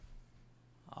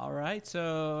right,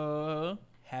 so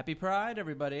happy Pride,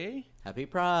 everybody. Happy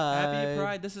Pride. Happy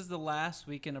Pride. This is the last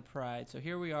weekend of Pride. So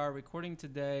here we are recording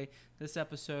today. This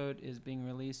episode is being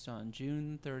released on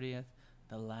June 30th,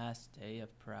 the last day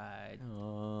of Pride.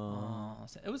 Oh.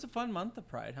 So it was a fun month of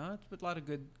Pride, huh? It's with a lot of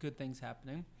good things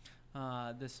happening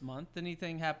this month.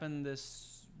 Anything happened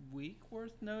this week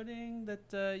worth noting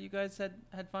that you guys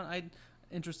had fun?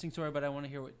 Interesting story, but I want to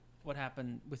hear what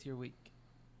happened with your week,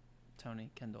 Tony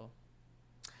Kendall.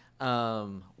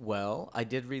 Well, I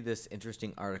did read this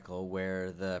interesting article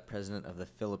where the president of the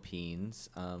Philippines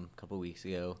a couple weeks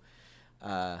ago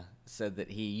said that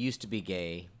he used to be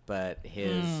gay, but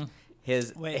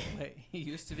his wait, he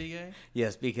used to be gay?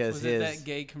 Yes, because was it that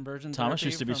gay conversion Thomas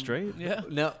used to be straight? Yeah.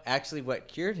 No, actually what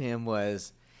cured him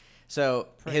was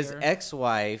his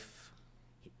ex-wife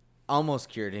almost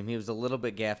cured him. He was a little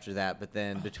bit gay after that, but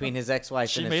then between his ex-wife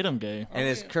she made him gay. And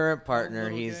his current partner,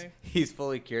 he's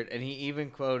fully cured. And he even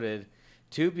quoted,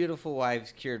 "Two beautiful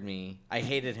wives cured me. I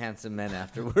hated handsome men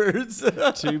afterwards."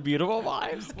 Two beautiful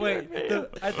wives. Wait,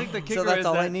 I think the kicker so that's is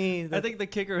all that, I need. I think the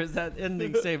kicker is that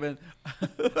ending statement.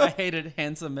 I hated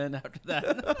handsome men after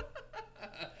that.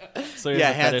 So he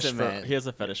has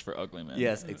a fetish for ugly men.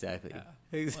 Yes, exactly. Yeah.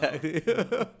 Exactly.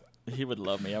 Well. He would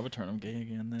love me. I would turn him gay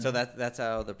again. Then. So that's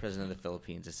how the president of the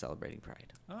Philippines is celebrating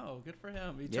Pride. Oh, good for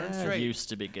him. He turned He straight. used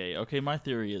to be gay. Okay, my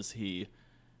theory is he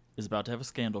is about to have a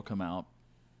scandal come out.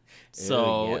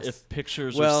 So yes. if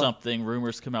pictures or something,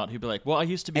 rumors come out, he'd be like, "Well, I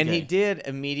used to be and gay." he did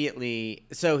immediately.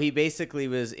 So he basically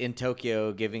was in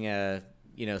Tokyo giving a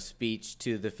speech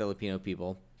to the Filipino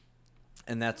people,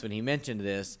 and that's when he mentioned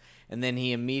this. And then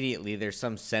he immediately, there's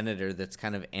some senator that's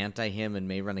kind of anti him and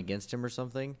may run against him or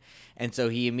something, and so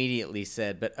he immediately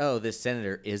said, "But this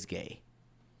senator is gay."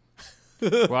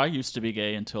 Well, I used to be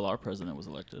gay until our president was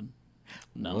elected.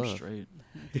 Now I'm straight.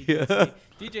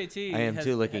 DJT. I am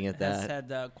too. Looking at has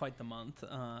that. had quite the month.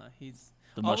 He's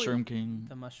the Mushroom King.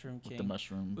 The Mushroom King. The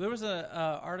mushroom. There was a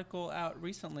article out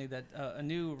recently that a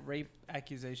new rape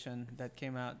accusation that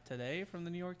came out today from the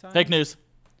New York Times. Fake news.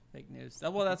 Fake news.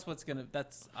 Well, that's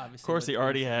obviously. Of course, he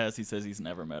already has. He says he's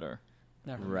never met her.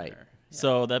 Never right. met her. Yeah.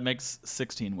 So that makes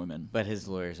 16 women. But his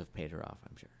lawyers have paid her off,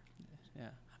 I'm sure. Yeah.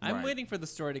 I'm Right. waiting for the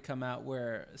story to come out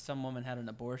where some woman had an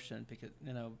abortion because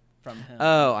from him.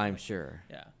 Oh, I'm sure.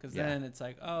 Yeah, because then it's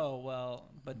like, oh well,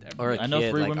 but Or a I know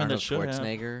kid 3 like women that Arnold should have.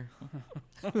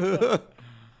 Schwarzenegger.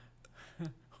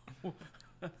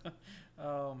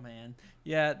 Oh man,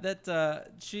 yeah,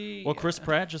 that she. Well, Chris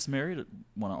Pratt just married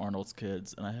one of Arnold's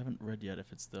kids, and I haven't read yet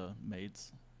if it's the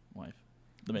maid's wife,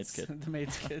 the maid's kid. The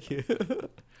maid's kid.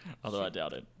 Although I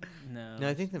doubt it. No,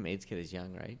 I think the maid's kid is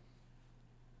young, right?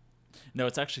 No,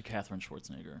 it's actually Katherine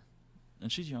Schwarzenegger,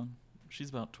 and she's young. She's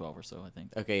about 12 or so, I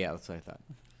think. Okay, yeah, that's what I thought.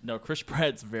 No, Chris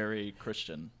Pratt's very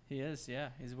Christian. He is, yeah.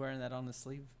 He's wearing that on the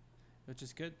sleeve, which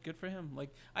is good. Good for him. Like,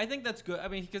 I think that's good. I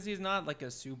mean, because he's not like a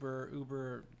super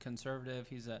uber conservative.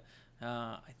 He's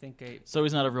So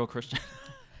he's not a real Christian.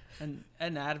 an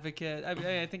advocate.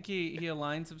 I think he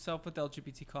aligns himself with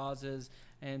LGBT causes,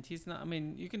 and he's not. I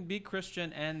mean, you can be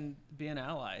Christian and be an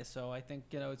ally. So I think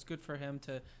it's good for him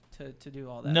to do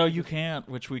all that. No, you can't.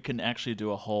 Which we can actually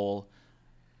do a whole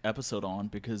episode on,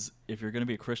 because if you're going to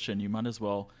be a Christian, you might as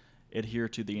well adhere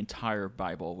to the entire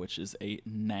Bible, which is a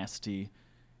nasty,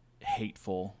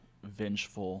 hateful,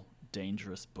 vengeful,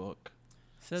 dangerous book.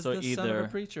 Says the son of a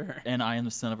preacher. And I am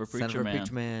the son of a preacher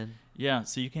man. Yeah,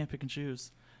 so you can't pick and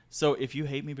choose. So if you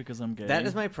hate me because I'm gay, that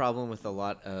is my problem with a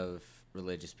lot of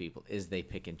religious people, is they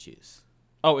pick and choose.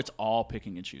 Oh, it's all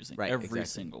picking and choosing. Right, every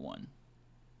single one.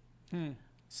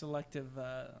 Selective.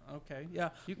 Okay,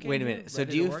 yeah. You can. Wait a minute. So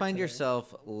do you find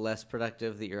yourself less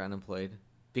productive that you're unemployed?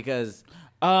 Because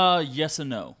yes and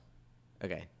no.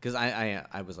 Okay, because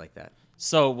I was like that.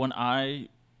 So when I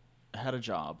had a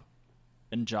job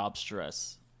and job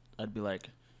stress, I'd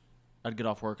get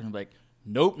off work and I'd be like,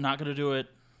 nope, not gonna do it.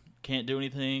 Can't do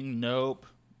anything. Nope.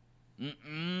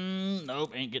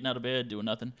 Nope. Ain't getting out of bed. Doing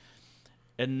nothing.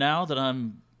 And now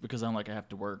that because I'm like, I have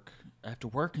to work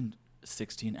in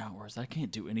 16 hours. I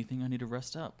can't do anything. I need to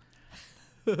rest up.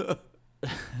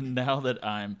 Now that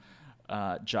I'm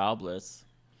jobless,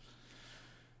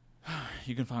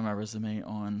 you can find my resume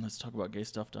on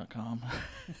letstalkaboutgaystuff.com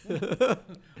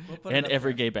and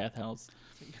every gay bathhouse.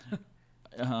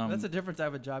 That's a different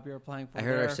type of job you're applying for. I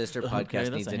heard our sister podcast that's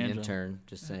needs a an hand intern.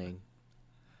 Just saying.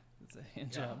 It's a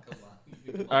hand job.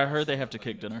 I heard they have to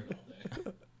cook dinner.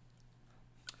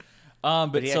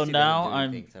 But he so actually now doesn't do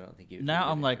anything, so I don't think he would be a good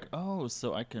I'm like, intern.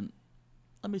 so I can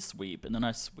let me sweep, and then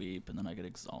I sweep, and then I get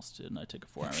exhausted, and I take a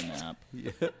 4-hour nap.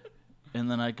 Yeah. And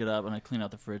then I get up and I clean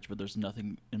out the fridge, but there's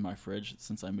nothing in my fridge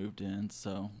since I moved in,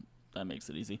 so that makes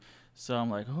it easy. So I'm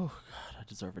like, oh God, I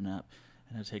deserve a nap,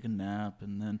 and I take a nap,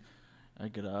 and then I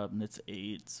get up and it's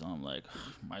 8, so I'm like,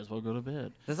 might as well go to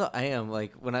bed. That's how I am.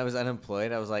 Like when I was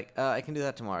unemployed, I was like, I can do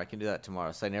that tomorrow. I can do that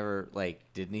tomorrow. So I never like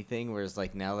did anything. Whereas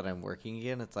like now that I'm working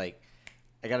again, it's like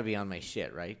I got to be on my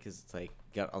shit, right? Because it's like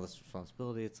got all this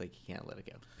responsibility. It's like you can't let it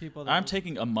go. People. That I'm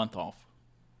taking a month off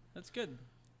That's good.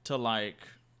 to like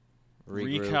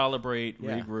Regroup. recalibrate,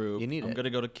 Yeah, regroup. you need I'm it.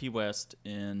 gonna go to Key West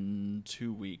in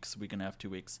 2 weeks, week and a half, 2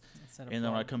 weeks. Instead of And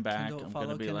then when I follow- come back, Kindle- I'm follow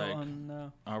gonna be Kindle like,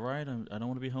 on, all right, I don't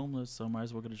want to be homeless, so I might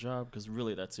as well get a job, because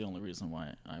really that's the only reason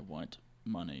why I want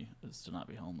money is to not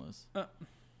be homeless.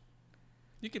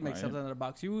 you could make Right. something out of the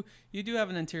box. You do have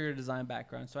an interior design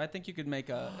background, so I think you could make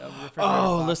a refrigerator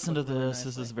Oh, box listen to look really this. This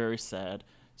nicely. is very sad.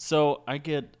 So I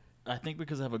think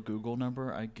because I have a Google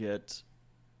number, I get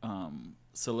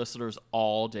solicitors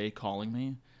all day calling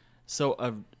me. So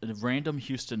a random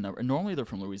Houston number, and normally they're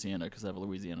from Louisiana because I have a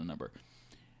Louisiana number.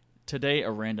 Today,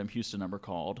 a random Houston number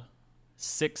called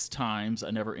 6 times.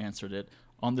 I never answered it.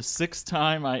 On the 6th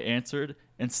time I answered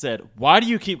and said, "Why do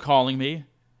you keep calling me?"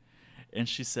 And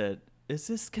she said, "Is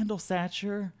this Kendall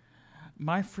Satcher?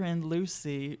 My friend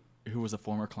Lucy," who was a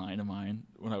former client of mine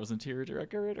when I was interior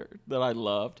decorator that I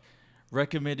loved,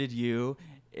 recommended you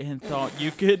and thought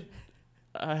you could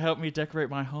help me decorate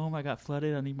my home. I got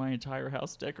flooded. I need my entire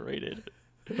house decorated.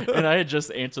 And I had just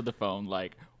answered the phone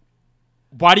like,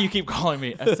 "Why do you keep calling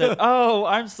me?" I said, "Oh,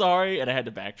 I'm sorry." And I had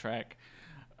to backtrack.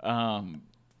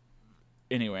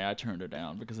 Anyway, I turned her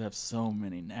down because I have so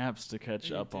many naps to catch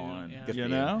You up do, on. yeah. Good You for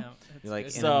you. know? Yeah, it's You're like,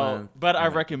 good. in a So, month, but I I'm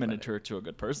like, recommended whatever. her to a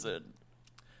good person.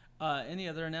 Any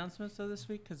other announcements though this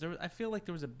week? Because I feel like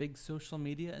there was a big social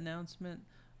media announcement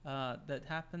that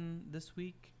happened this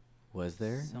week. Was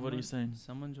there? What are you saying?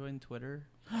 Someone joined Twitter.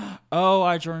 Oh,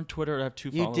 I joined Twitter. I have 2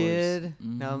 You followers. did?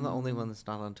 Now I'm the only Mhm. one that's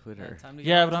not on Twitter. Time to get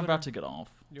Yeah, on but I'm Twitter. about to get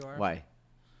off. You are. Why?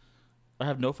 I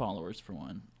have no followers for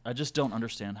one. I just don't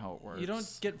understand how it works. You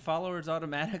don't get followers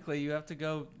automatically. You have to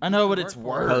go. I know, to but it's for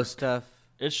it. work. Post stuff.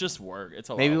 It's just work. It's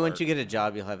a Maybe lot of once work. you get a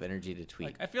job, you'll have energy to tweet.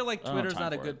 Like, I feel like I don't have Twitter's time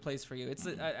not a for good it. place for you. It's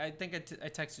I think I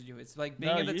texted you. It's like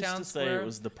being No, in the you used town to say square. it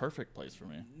was the perfect place for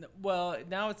me. Well,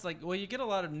 now it's like, well, you get a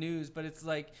lot of news, but it's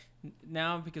like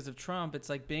now because of Trump, it's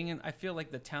like being in. I feel like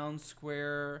the town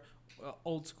square,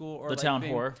 old school, or The like town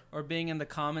being, whore. or being in the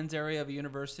commons area of a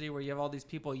university where you have all these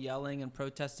people yelling and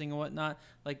protesting and whatnot.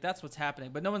 Like that's what's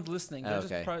happening, but no one's listening. They're Okay.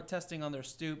 just protesting on their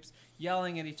stoops,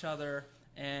 yelling at each other,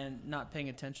 and not paying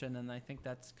attention. And I think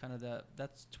that's kind of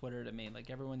that's Twitter to me. Like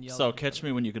everyone yells. So at each catch other.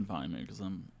 me when you can find me because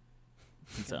I'm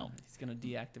peace out. He's gonna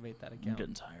deactivate that I'm account.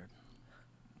 getting tired.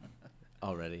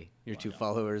 Already. Your Wow. 2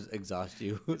 followers exhaust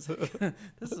you. This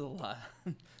is a lot.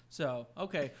 So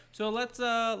okay, so let's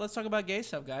talk about gay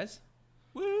stuff, guys.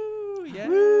 Woo! Yeah.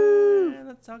 Woo!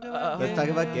 Let's talk about. Let's talk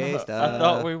about gay I stuff.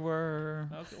 thought we were.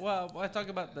 Okay, well, I talk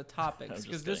about the I'm topics just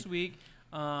because this kidding. week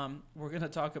we're gonna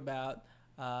talk about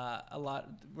a lot.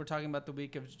 We're talking about the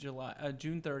week of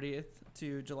June 30th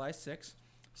to July 6th.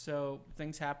 So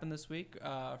things happened this week.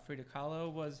 Frida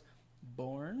Kahlo was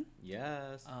born.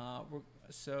 Yes.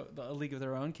 So the A League of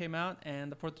Their Own came out,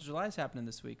 and the 4th of July is happening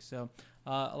this week. So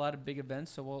a lot of big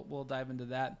events. So we'll dive into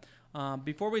that.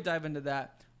 Before we dive into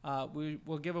that, we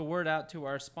will give a word out to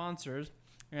our sponsors,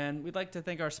 and we'd like to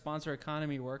thank our sponsor,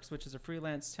 Economy Works, which is a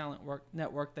freelance talent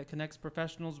network that connects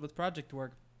professionals with project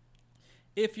work.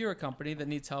 If you're a company that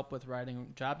needs help with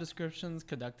writing job descriptions,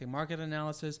 conducting market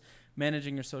analysis,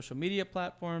 managing your social media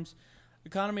platforms,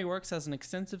 Economy Works has an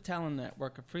extensive talent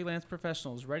network of freelance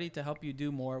professionals ready to help you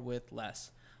do more with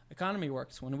less. Economy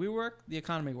Works. When we work, the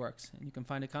economy works. And you can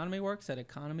find Economy Works at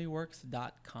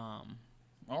economyworks.com.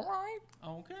 All right.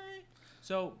 Okay.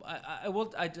 So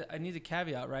I need a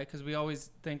caveat, right? Because we always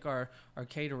thank our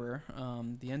caterer,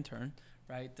 the intern,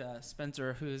 right?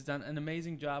 Spencer, who has done an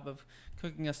amazing job of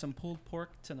cooking us some pulled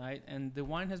pork tonight. And the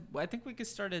wine has, I think we get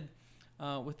started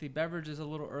with the beverages a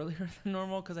little earlier than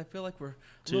normal because I feel like we're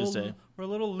Tuesday. We're a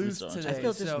little loose Tuesday. today. I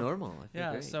feel just so, normal. I feel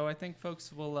yeah, great. so I think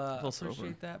folks will Feel sober.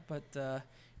 appreciate that. But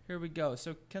here we go.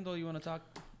 So Kendall, you want to talk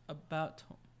about?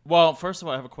 Well, first of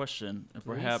all, I have a question, and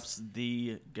Please. perhaps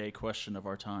the gay question of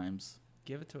our times.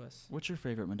 Give it to us. What's your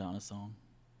favorite Madonna song?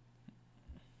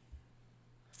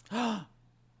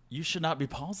 You should not be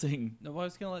pausing. No, I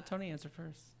was gonna let Tony answer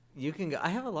first. You can go. I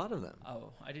have a lot of them.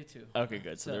 Oh, I do too. Okay,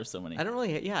 good. So So- there's so many. I don't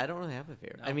really. I don't really have a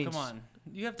favorite. No, I mean, come on.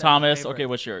 You have to have a Thomas, favorite. okay,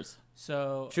 what's yours?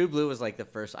 So True Blue was like the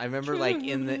first. I remember like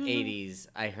in the '80s,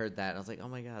 I heard that. And I was like, oh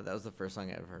my god, that was the first song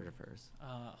I ever heard of hers.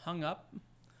 Hung Up.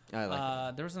 I like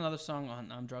that. There was another song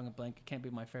on. I'm drawing a blank. It can't be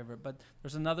my favorite, but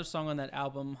there's another song on that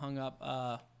album, Hung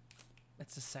Up.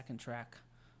 It's the second track.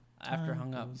 after Time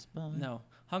Hung Up. goes by. No,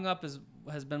 Hung Up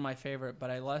has been my favorite, but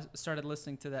I started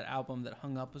listening to that album that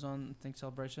Hung Up was on, I think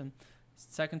Celebration.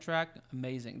 Second track,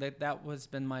 amazing. That was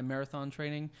been my marathon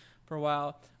training for a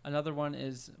while. Another one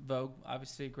is Vogue,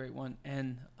 obviously a great one,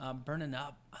 and Burning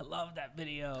Up. I love that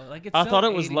video. Like it's I so thought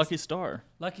it was 80s. Lucky Star.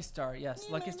 Lucky Star, yes,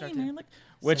 Lucky Star too.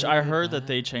 Which Say I heard goodbye. that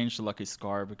they changed to Lucky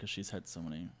Scar because she's had so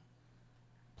many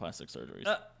plastic surgeries.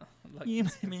 Lucky You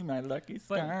Star. made me my lucky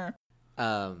But-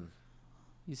 scar.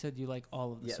 You said you like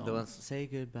all of the Yeah, songs. the ones say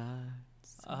goodbye.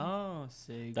 Oh,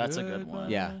 say That's a good one. goodbye.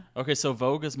 Yeah. Okay, so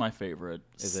Vogue is my favorite.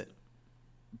 Is it?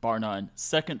 Bar none.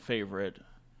 Second favorite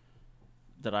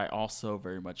that I also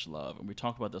very much love, and we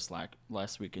talked about this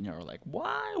last week, and you were like,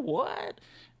 why? What?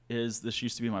 Is This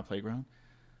Used to Be My Playground?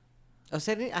 Oh,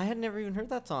 say I had never even heard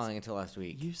that song until last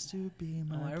week. Used to be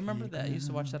my Oh, I remember that. I used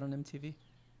to watch that on MTV.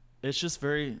 It's just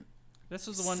very This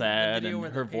was the one sad, the video and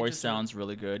where her the voice pages sounds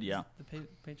really good, yeah. the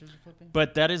pages are flipping.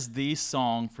 But that is the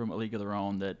song from A League of Their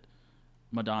Own that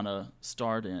Madonna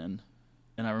starred in.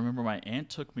 And I remember my aunt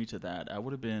took me to that. I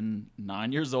would have been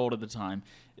 9 years old at the time.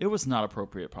 It was not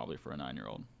appropriate probably for a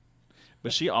 9-year-old.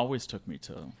 But she always took me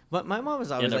to. But my mom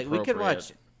was always like, we could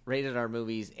watch Inappropriate. rated R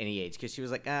movies any age because she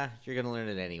was like, you're gonna learn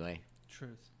it anyway. Truth.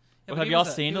 Well, but have he y'all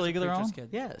was seen he A was League of Their preacher's Own? kid.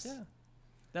 Yes. Yeah.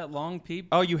 That long peep.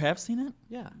 Oh, you have seen it?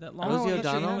 Yeah. That long Rosie peep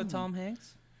scene O'Donnell? with Tom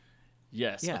Hanks.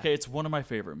 Yes. Yeah. Okay, it's one of my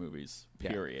favorite movies,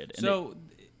 Yeah. period. And So,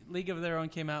 League of Their Own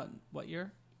came out what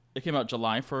year? it came out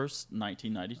July 1st,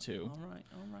 1992. All right.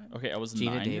 Okay, I was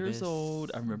Gina 9 years Davis.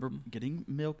 old. I remember getting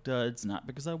Milk Duds, not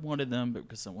because I wanted them, but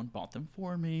because someone bought them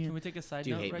for me. Can we take a side Do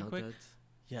you note hate right Milk quick? Duds?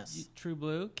 Yes. True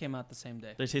Blue came out the same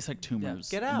day. They taste like tumors.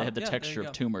 Get And out. they have the Yeah, there texture you of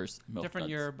go. tumors. Milk Different Duds.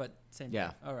 year, but same. Yeah.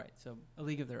 Day. All right. So, A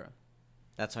League of Their Own.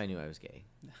 That's how I knew I was gay.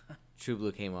 True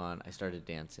Blue came on. I started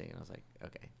dancing, and I was like,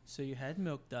 okay. So you had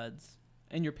Milk Duds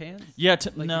in your pants. Yeah,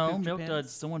 Like you no, pooped your Milk pants?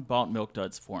 Duds. Someone bought Milk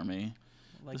Duds for me.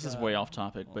 Like, This is way off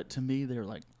topic, but to me, they're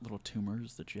like little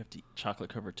tumors that you have to eat,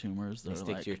 chocolate-covered tumors. They That are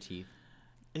stick like, to your teeth.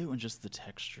 ew, and just the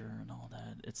texture and all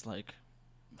that. It's like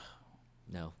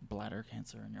No. bladder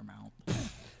cancer in your mouth.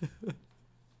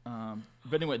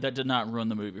 But anyway, that did not ruin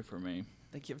the movie for me.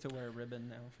 I think you have to wear a ribbon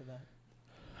now for that.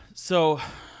 So,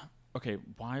 okay,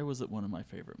 why was it one of my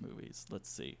favorite movies? Let's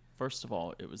see. First of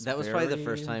all, it was That was probably the very-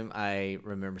 first time I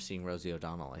remember seeing Rosie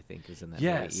O'Donnell, I think, was in that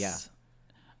Yes. movie. Yeah.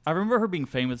 I remember her being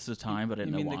famous at the time, but I You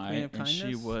didn't know mean the why. Queen of And she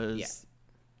Kindness? was.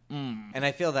 Yeah. And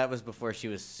I feel that was before she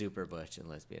was super butch and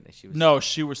lesbian. She was No,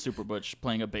 she was super butch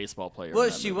playing a baseball player. in Well,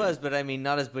 that she movie. was, but I mean,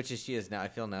 not as butch as she is now. I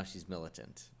feel now she's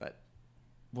militant, but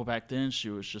Well, back then she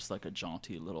was just like a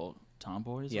jaunty little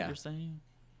tomboy. Is Yeah. what you're saying?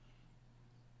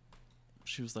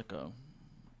 She was like a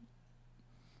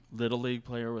little league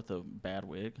player with a bad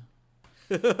wig.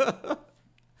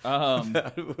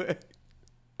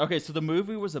 Okay, so the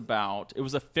movie was about. It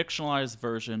was a fictionalized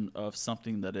version of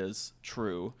something that is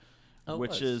true, Oh, it which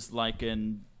was. is like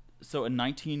in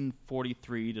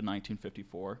 1943 to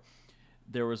 1954.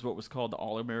 There was what was called the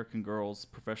All-American Girls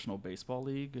Professional Baseball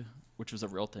League, which was a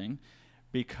real thing,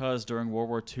 because during World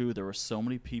War II there were so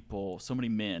many people, so many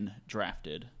men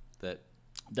drafted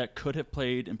that could have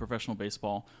played in professional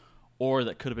baseball or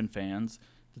that could have been fans,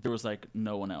 that there was like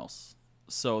no one else.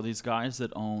 So these guys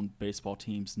that owned baseball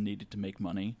teams needed to make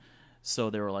money, so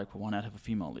they were like, well, why not have a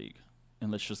female league?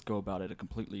 And let's just go about it a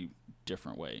completely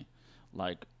different way.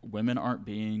 Like, women aren't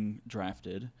being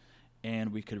drafted,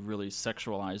 and we could really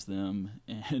sexualize them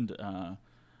and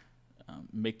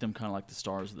make them kind of like the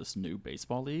stars of this new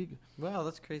baseball league. wow,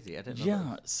 that's crazy. I didn't know.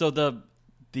 Yeah. So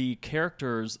the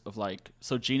characters of like,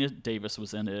 so Gina Davis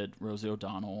was in it, Rosie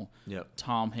O'Donnell. Yep.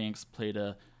 Tom Hanks played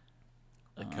a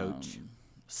coach.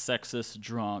 sexist,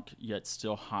 drunk, yet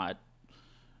still hot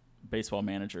baseball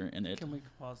manager in it. Can we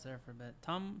pause there for a bit?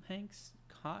 Tom Hanks,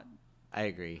 hot. I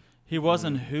agree. He was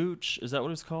in Hooch. Is that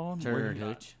what it's called? Turner Where- and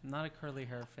Hooch. Not a curly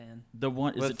hair fan. The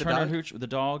one is With it the Turner dog? and Hooch with the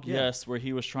dog? Yeah. Yes, where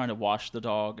he was trying to wash the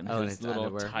dog and Oh, in his his little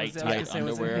underwear. tight, Was that- I was tight gonna say,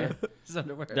 was it underwear. his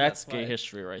underwear. That's gay why.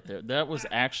 history right there. That was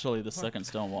actually the second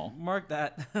Stonewall. Mark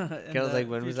that. I was like,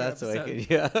 when was that? So I could,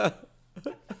 yeah.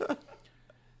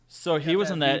 So he got was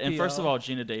that in that, and first of VPL. all,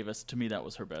 Gina Davis, to me, that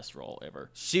was her best role ever.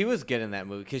 She was good in that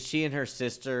movie because she and her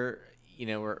sister,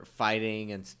 were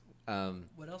fighting, and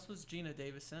What else was Gina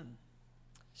Davis in?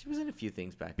 she was in a few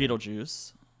things back then.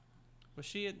 Beetlejuice. Was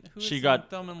she? Who She was got-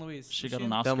 Thelma and Louise? She Was got in-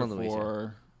 an Oscar Thelma and Louise,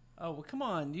 for. Oh well, come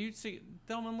on! You see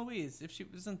Thelma and Louise. If she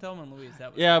was in Thelma and Louise,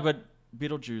 that was Yeah, but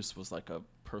Beetlejuice was like a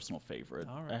personal favorite.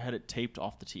 All right. I had it taped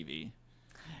off the TV,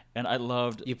 and I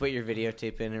loved. You put your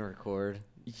videotape in and record.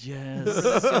 Yes.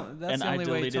 That's And the I only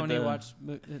way deleted Tony the- watched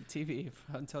TV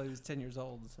until he was 10 years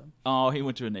old. So Oh, he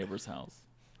went to a neighbor's house.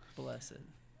 bless it.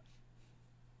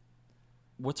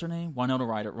 what's her name? Winona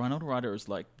Ryder. Winona Ryder is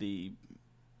like the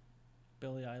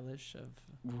Billie Eilish of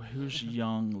who's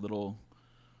young little.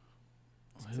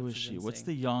 Who is Such a she? good What's sing.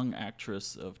 the young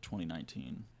actress of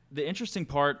 2019? The interesting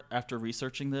part after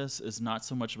researching this is not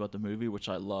so much about the movie, which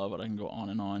I love, and I can go on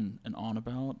and on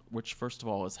about. Which, first of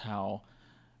all, is how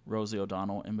Rosie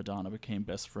O'Donnell and Madonna became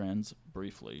best friends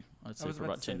briefly. I'd say was for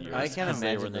about about to say 10 they years. were I can't because they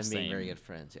were imagine the them being same. very good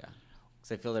friends. Yeah,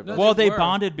 because I feel they're No, both. Well, they they were.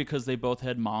 bonded because they both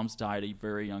had moms die at a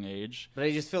very young age. But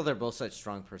I just feel they're both such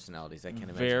strong personalities. I can't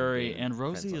imagine. them Very, being and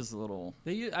Rosie friends is a little. I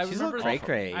She's a remember little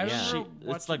cray-cray, I yeah.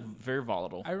 remember It's like very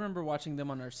volatile. I remember watching them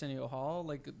on Arsenio Hall,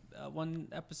 like one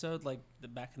episode, like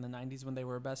back in the '90s when they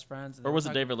were best friends. and they Or were was it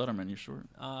talking- David Letterman? You sure?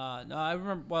 No, I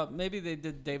remember. Well, maybe they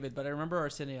did David, but I remember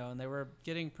Arsenio, and they were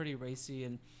getting pretty racy.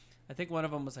 And I think one of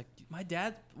them was like, "My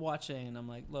dad's watching," and I'm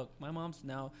like, "Look, my mom's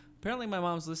now. Apparently, my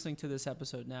mom's listening to this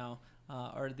episode now,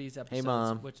 or these episodes,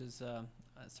 Mom. which is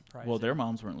surprising." Well, their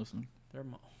moms weren't listening. their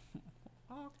mom.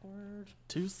 Awkward.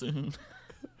 Too soon.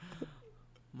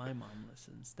 My mom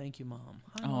listens. Thank you, mom.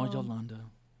 Hi, Oh, Mom. Yolanda.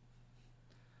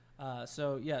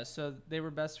 So they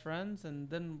were best friends, and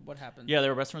then what happened? Yeah, they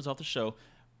were best friends off the show.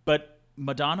 But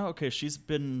Madonna, okay, she's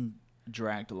been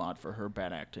dragged a lot for her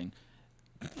bad acting.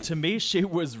 To me, she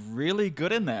was really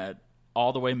good in that.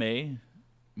 All the Way May,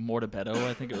 Mortabetto,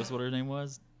 I think it was what her name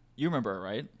was. You remember her,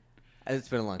 right? It's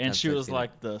been a long time. And she since I've was seen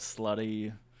like the slutty,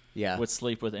 it. Yeah. would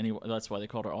sleep with anyone. That's why they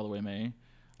called her All the Way May.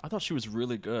 I thought she was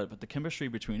really good, but the chemistry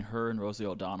between her and Rosie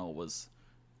O'Donnell was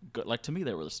good. Like, to me,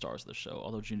 they were the stars of the show,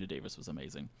 although Gina Davis was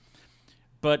amazing.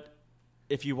 But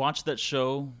if you watch that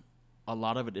show, a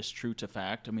lot of it is true to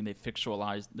fact. I mean, they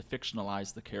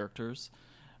fictionalized the characters,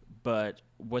 but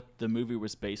what the movie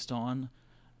was based on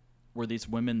were these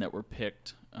women that were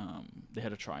picked. They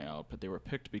had a tryout, but they were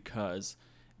picked because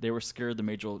they were scared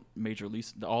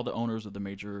all the owners of the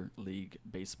Major League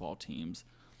Baseball teams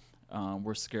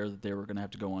were scared that they were going to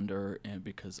have to go under, and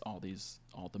because all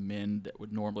the men that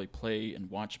would normally play and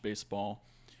watch baseball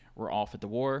were off at the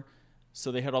war. So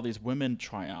they had all these women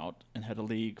try out and had a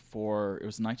league it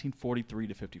was 1943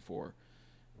 to 54.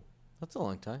 That's a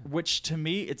long time. Which, to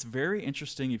me, it's very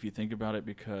interesting if you think about it,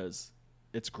 because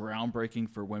it's groundbreaking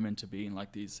for women to be in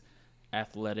like these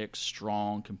athletic,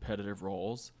 strong, competitive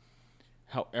roles.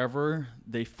 However,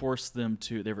 they forced them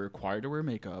they were required to wear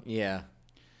makeup. Yeah.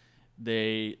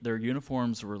 Their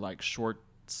uniforms were like short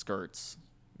skirts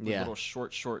with Yeah. little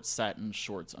short satin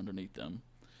shorts underneath them.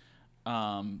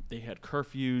 They had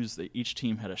curfews. Each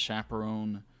team had a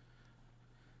chaperone.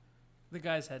 The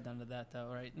guys had none of that, though,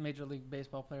 right? Major League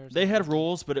Baseball players. They had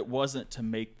rules, but it wasn't to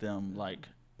make them like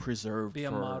preserved Be a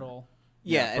for model.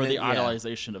 Yeah, for and the it- yeah.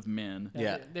 idolization of men.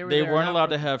 Yeah. They They there weren't not allowed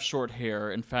for- to have short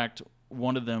hair. In fact,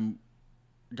 one of them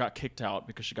got kicked out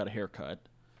because she got a haircut.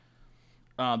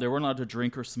 They weren't allowed to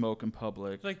drink or smoke in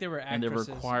public, Like they were and they were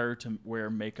actresses. required to wear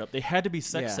makeup. They had to be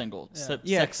sex Yeah. singles. Yeah.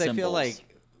 Yeah, sex because I feel symbols.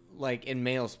 like in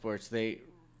male sports they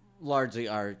largely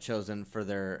are chosen for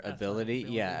their ability.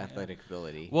 ability, Yeah, yeah. athletic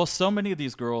ability. Well, so many of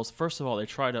these girls, first of all, they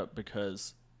tried up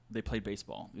because they played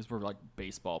baseball. These were like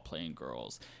baseball playing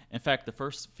girls. In fact, the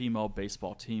first female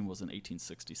baseball team was in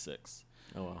 1866.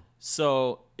 Oh wow.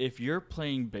 So if you're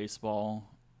playing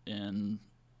baseball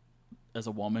as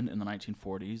a woman in the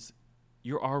 1940s,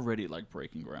 you're already like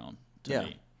breaking ground to Yeah.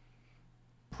 me.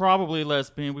 Probably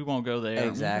lesbian. We won't go there.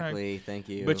 Exactly. Thank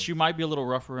you. But you might be a little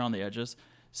rough around the edges.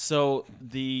 So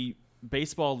the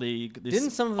baseball league, this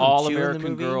Didn't some of them all-American chew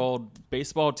in the movie? girl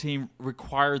baseball team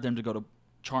required them to go to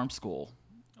charm school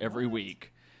every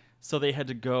week. So they had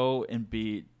to go and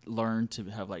learn to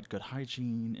have like good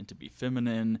hygiene and to be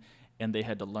feminine. And they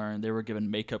had to learn. They were given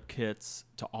makeup kits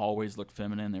to always look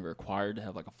feminine. They were required to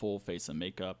have like a full face of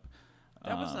makeup.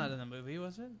 That was not in the movie,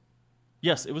 was it?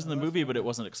 Yes, it was in the movie, but it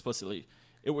wasn't explicitly.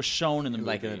 It was shown in the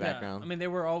Like movie. in the background. I mean, they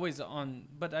were always on,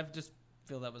 but I just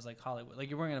feel that was like Hollywood.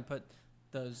 Like you weren't gonna put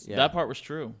those. Yeah. That part was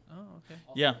true. Oh, okay.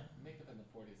 Yeah. Makeup in the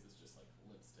 40s is just like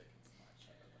lipstick and some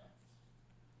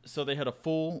eyeshadow. So they had a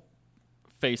full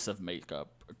face of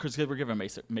makeup because they were given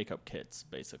makeup kits,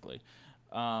 basically.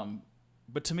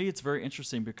 But to me, it's very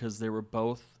interesting because they were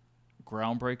both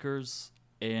groundbreakers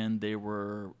and they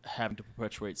were having to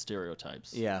perpetuate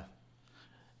stereotypes. Yeah.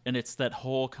 And it's that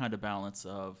whole kind of balance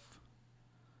of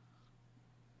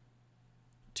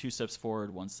 2 steps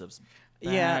forward, 1 steps back,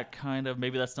 Yeah. kind of.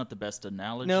 Maybe that's not the best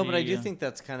analogy. No, but I do think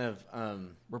that's kind of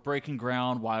we're breaking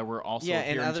ground while we're also yeah,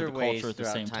 in adhering to other the ways culture at the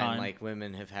throughout same time, time. like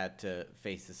women have had to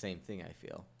face the same thing. I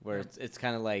feel where it's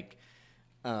kind of like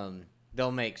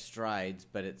they'll make strides,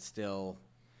 but it's still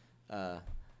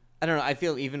I don't know. I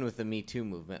feel even with the Me Too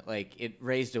movement, like it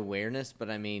raised awareness, but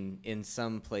I mean, in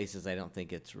some places, I don't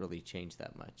think it's really changed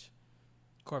that much.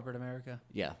 Corporate America.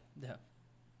 Yeah. Yeah.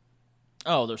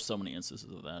 Oh, there's so many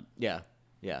instances of that. Yeah.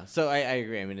 Yeah. So I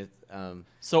agree. I mean, it's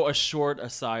So a short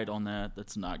aside on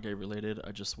that's not gay related.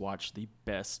 I just watched the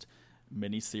best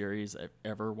miniseries I've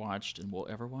ever watched and will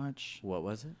ever watch. what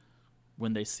was it?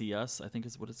 When They See Us, I think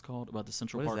is what it's called, about the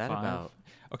Central What is Park that 5. about?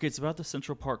 Okay, it's about the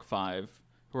Central Park 5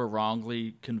 who are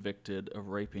wrongly convicted of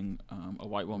raping a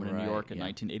white woman in New Right, York in yeah.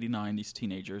 1989, these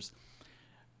teenagers.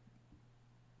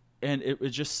 And it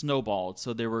just snowballed.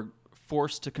 So they were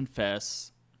forced to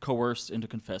confess, coerced into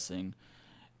confessing,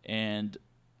 and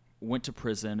went to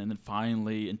prison. And then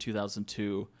finally, in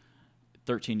 2002,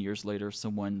 13 years later,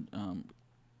 someone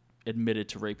admitted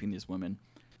to raping these women.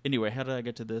 Anyway, how did I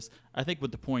get to this? I think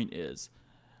what the point is,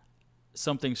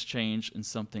 some things change and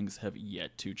some things have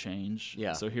yet to change.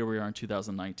 Yeah. So here we are in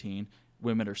 2019.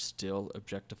 Women are still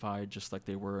objectified just like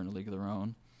they were in A League of Their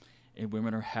Own. And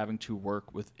women are having to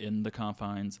work within the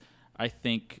confines. I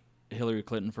think Hillary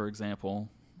Clinton, for example,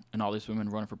 and all these women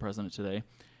running for president today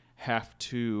have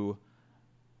to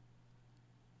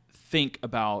think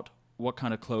about what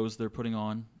kind of clothes they're putting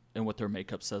on and what their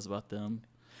makeup says about them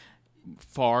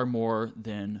far more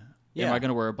than am Yeah. I going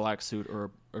to wear a black suit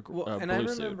or a Well, blue and I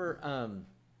suit. remember,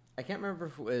 I can't remember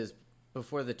if it was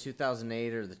before the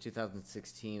 2008 or the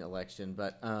 2016 election,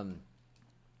 but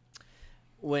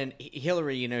when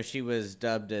Hillary, she was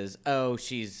dubbed as,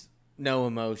 she's no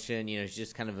emotion, she's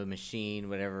just kind of a machine,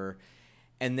 whatever.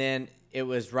 And then it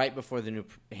was right before the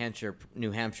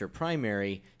New Hampshire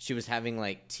primary. She was having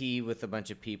like tea with a bunch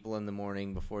of people in the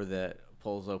morning before the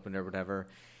polls opened or whatever.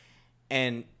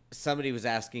 And somebody was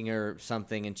asking her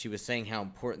something, and she was saying how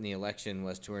important the election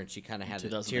was to her, and she kind of had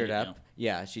it teared up.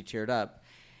 Yeah, she teared up.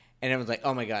 And everyone's like,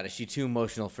 oh, my God, is she too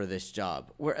emotional for this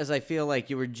job? Whereas I feel like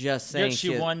you were just saying Yet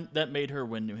she won. That made her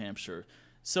win New Hampshire.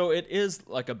 So it is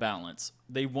like a balance.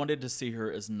 They wanted to see her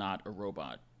as not a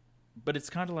robot. But it's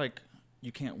kind of like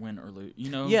you can't win or lose,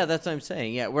 Yeah, that's what I'm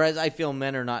saying. Yeah, whereas I feel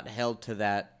men are not held to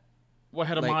that. Well,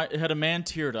 had a man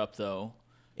teared up, though.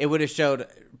 It would have showed,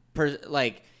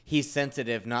 he's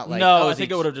sensitive, not like... No, I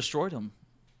think it would have destroyed him.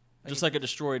 Just like it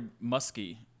destroyed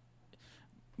Muskie.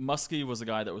 Muskie was a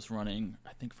guy that was running,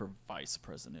 I think, for vice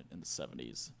president in the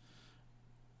 70s.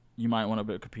 You might want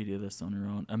to Wikipedia this on your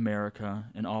own. America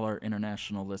and all our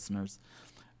international listeners.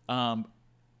 But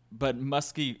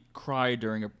Muskie cried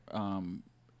during an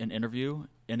interview,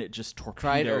 and it just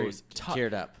torpedoes.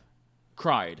 Teared up?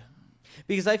 Cried.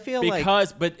 Because I feel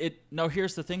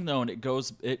here's the thing, though, and it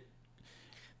goes...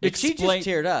 But she just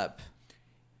teared up.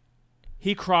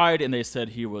 He cried, and they said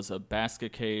he was a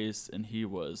basket case, and he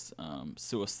was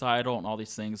suicidal, and all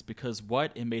these things because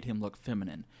it made him look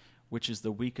feminine, which is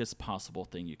the weakest possible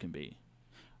thing you can be.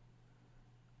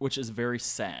 Which is very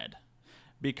sad,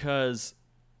 because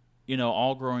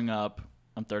all growing up,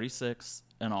 I'm 36,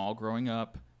 and all growing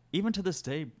up, even to this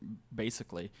day,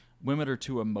 basically, women are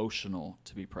too emotional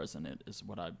to be president, is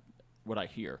what I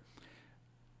hear.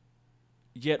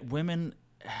 Yet women.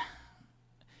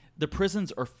 The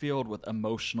prisons are filled with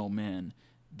emotional men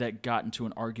that got into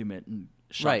an argument and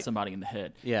shot somebody in the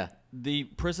head. Yeah. The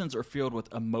prisons are filled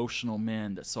with emotional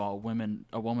men that saw a woman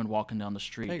walking down the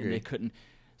street and they couldn't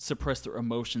suppress their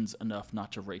emotions enough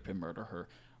not to rape and murder her.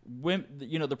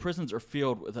 The prisons are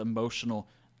filled with emotional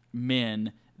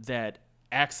men that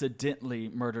accidentally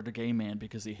murdered a gay man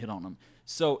because he hit on them.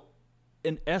 So,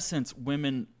 in essence,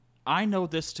 women, I know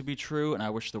this to be true, and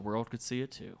I wish the world could see it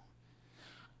too,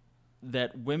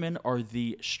 that women are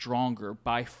the stronger,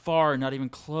 by far, not even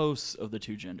close, of the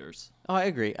two genders. Oh, I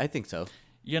agree. I think so.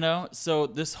 So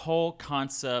this whole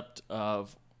concept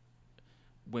of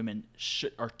women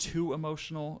are too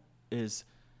emotional is,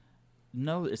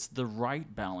 no, it's the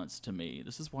right balance to me.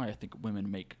 This is why I think women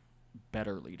make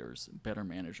better leaders, better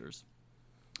managers.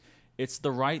 It's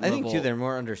the right level. I think, too, they're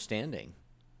more understanding.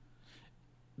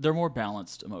 They're more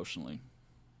balanced emotionally.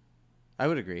 I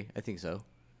would agree. I think so.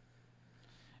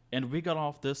 And we got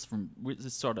off this we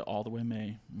started all the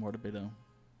way more to be though.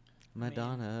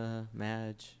 Madonna,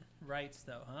 Madge. Rights,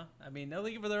 though, huh? I mean, No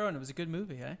League of Their Own. It was a good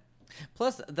movie, eh?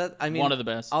 Plus, one of the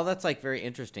best. All that's very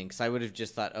interesting because I would have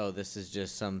just thought, oh, this is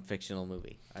just some fictional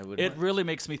movie. It really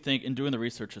makes me think, in doing the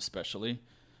research especially,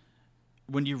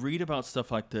 when you read about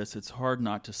stuff like this, it's hard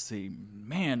not to see,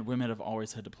 man, women have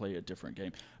always had to play a different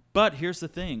game. But here's the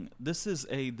thing: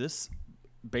 this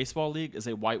baseball league is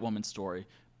a white woman story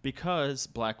because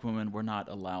black women were not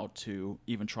allowed to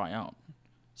even try out.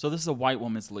 So this is a white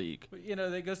woman's league. But,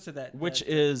 that goes to that. Which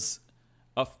is,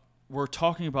 we're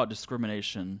talking about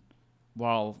discrimination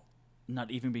while not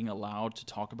even being allowed to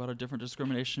talk about a different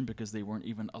discrimination because they weren't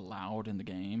even allowed in the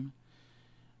game.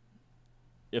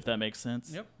 If that makes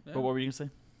sense. Yep. Yeah. But what were you going to say?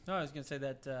 No, I was going to say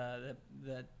that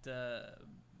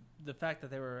the fact that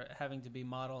they were having to be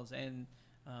models and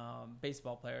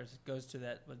baseball players goes to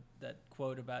that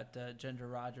quote about Ginger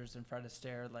Rogers and Fred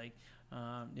Astaire. Like,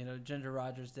 Ginger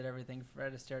Rogers did everything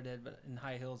Fred Astaire did, but in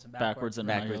high heels and backwards.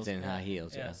 Backwards in high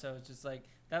heels. Yeah. So it's just like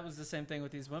that was the same thing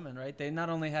with these women, right? They not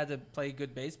only had to play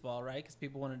good baseball, right, because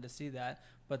people wanted to see that,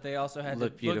 but they also had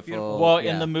Look to look beautiful. Well,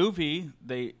 Yeah. in the movie,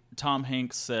 Tom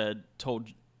Hanks told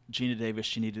Gina Davis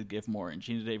she needed to give more, and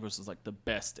Gina Davis was like the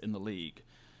best in the league.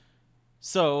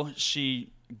 So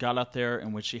she got out there,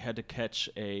 and when she had to catch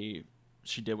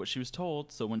she did what she was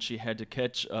told. So when she had to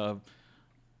catch a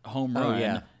home Oh, run,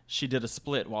 yeah. she did a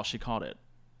split while she caught it.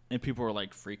 And people were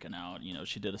like freaking out.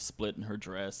 She did a split in her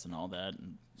dress and all that.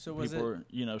 And So was people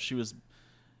were, she was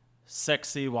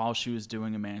sexy while she was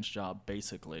doing a man's job,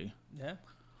 basically. Yeah.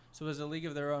 So was A League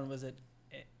of Their Own? Was it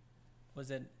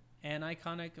an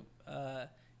iconic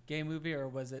gay movie, or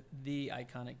was it the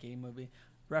iconic gay movie?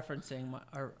 Referencing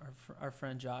our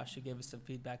friend Josh, who gave us some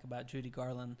feedback about Judy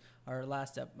Garland,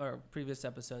 our previous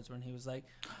episodes, when he was like,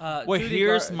 Well, Judy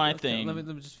here's my thing. Let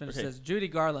me just finish Okay. this. Judy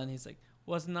Garland, he's like,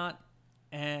 was not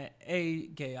a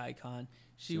gay icon.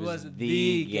 She was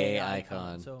the gay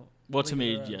icon. So, Well, to League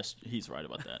me, of Their Own. yes, he's right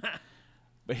about that.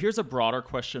 But here's a broader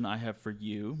question I have for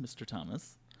you, Mr.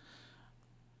 Thomas.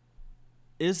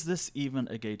 Is this even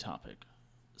a gay topic?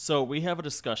 So we have a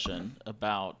discussion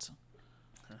about.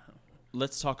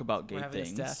 Let's talk about gay We're having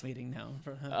things. a staff meeting now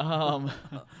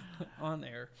on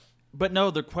air. But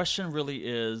no, the question really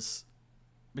is,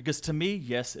 because to me,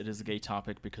 yes, it is a gay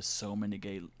topic because so many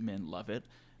gay men love it,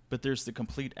 but there's the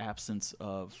complete absence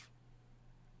of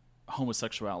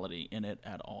homosexuality in it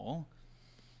at all.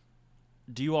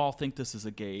 Do you all think this is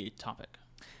a gay topic?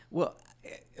 Well,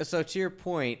 so to your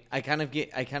point, I kind of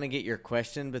get your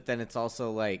question, but then it's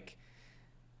also like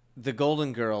the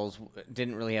Golden Girls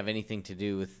didn't really have anything to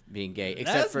do with being gay,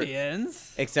 except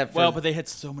Lesbians. for But they had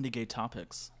so many gay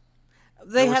topics.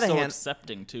 they were had a so hand.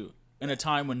 accepting too, in a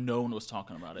time when no one was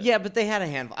talking about it. Yeah, but they had a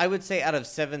handful. I would say out of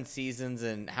 7 seasons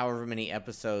and however many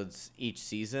episodes each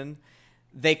season,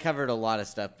 they covered a lot of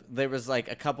stuff. There was like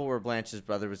a couple where Blanche's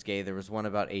brother was gay. There was one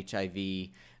about HIV.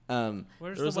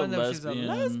 Where's There was the one a that she's a lesbian.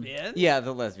 lesbian? Yeah,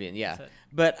 the lesbian. Yeah, That's it.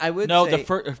 but I would No, say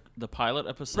the pilot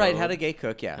episode. right had a gay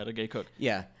cook. Yeah, Had a gay cook.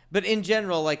 yeah. But in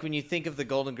general, like when you think of the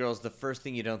Golden Girls, the first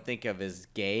thing you don't think of is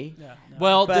gay. Yeah. No.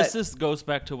 Well, But- this goes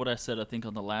back to what I said, I think,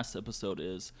 on the last episode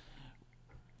is,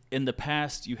 in the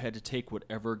past, you had to take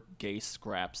whatever gay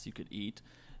scraps you could eat.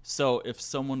 So if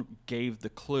someone gave the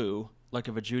clue, like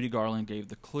if a Judy Garland gave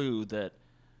the clue that,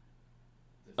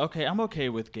 okay, I'm okay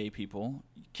with gay people,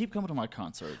 keep coming to my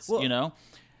concerts, Well-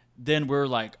 then we're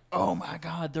like, oh my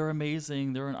God, they're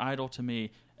amazing. They're an idol to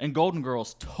me. And Golden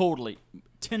Girls totally,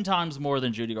 10 times more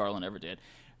than Judy Garland ever did,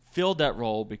 filled that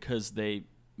role because they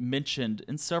mentioned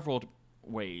in several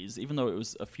ways, even though it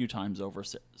was a few times over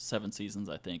 7 seasons,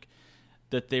 I think,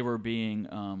 that they were being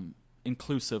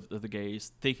inclusive of the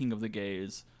gays, thinking of the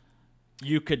gays.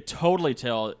 You could totally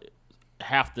tell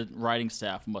half the writing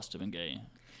staff must have been gay.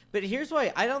 But here's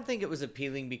why I don't think it was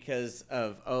appealing because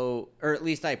of, or at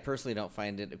least I personally don't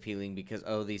find it appealing because,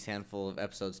 these handful of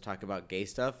episodes talk about gay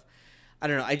stuff. I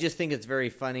don't know. I just think it's very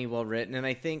funny, well written. And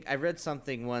I think I read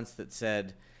something once that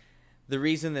said the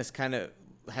reason this kind of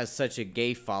has such a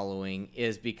gay following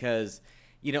is because,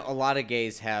 a lot of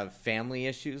gays have family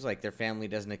issues, like their family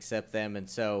doesn't accept them. And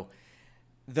so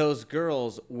those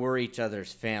girls were each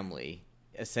other's family,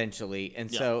 essentially. And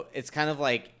so it's kind of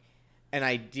like an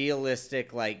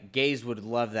idealistic, like gays would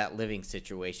love that living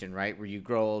situation, right? Where you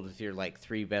grow old with your like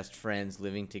 3 best friends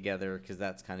living together because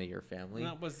that's kind of your family.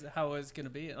 That was how it was going to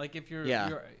be. Like if you're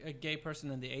a gay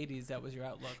person in the 80s, that was your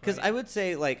outlook. Because right? I would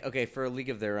say, like, okay, for A League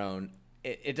of Their Own,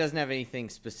 it doesn't have anything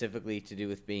specifically to do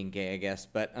with being gay, I guess.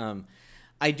 But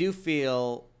I do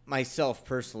feel myself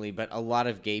personally, but a lot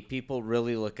of gay people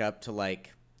really look up to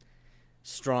like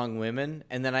strong women.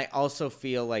 And then I also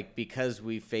feel like because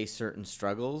we face certain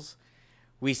struggles,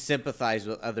 we sympathize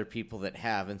with other people that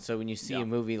have. And so when you see a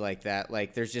movie like that,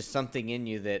 like there's just something in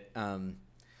you that, I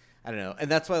don't know. And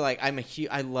that's why like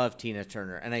I love Tina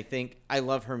Turner and I think I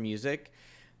love her music,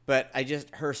 but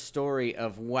her story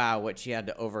of what she had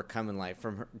to overcome in life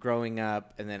from her growing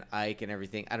up and then Ike and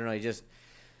everything. I don't know. I just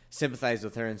sympathize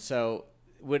with her. And so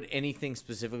would anything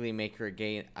specifically make her a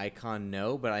gay icon?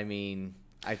 No, but I mean,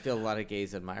 I feel a lot of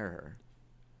gays admire her.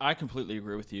 I completely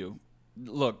agree with you.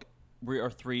 Look, we are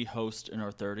 3 hosts in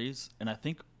our 30s, and I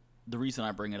think the reason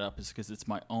I bring it up is because it's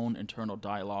my own internal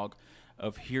dialogue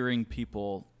of hearing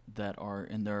people that are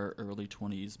in their early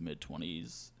 20s,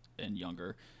 mid-20s, and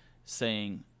younger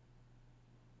saying,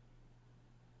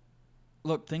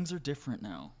 look, things are different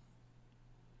now.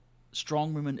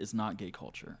 strong women is not gay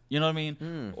culture. You know what I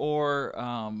mean?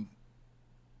 Or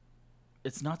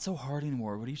it's not so hard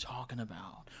anymore. What are you talking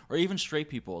about? Or even straight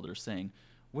people, they're saying,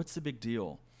 what's the big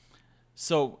deal?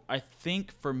 So I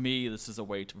think for me, this is a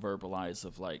way to verbalize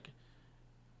of like,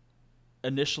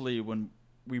 initially when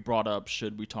we brought up,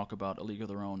 should we talk about A League of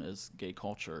Their Own as gay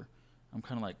culture? I'm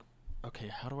kind of like, okay,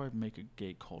 how do I make a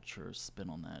gay culture spin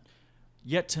on that?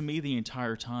 Yet to me, the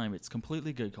entire time, it's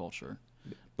completely gay culture.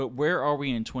 But where are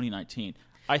we in 2019?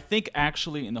 I think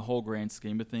actually in the whole grand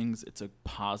scheme of things, it's a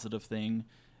positive thing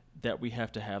that we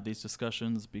have to have these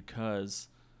discussions because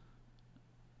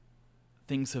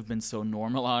things have been so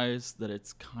normalized that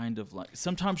it's kind of like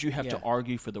sometimes you have to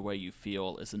argue for the way you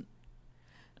feel.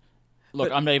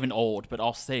 Look, I'm not even old, but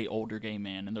I'll say older gay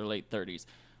man in their late 30s.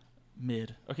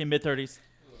 Mid 30s.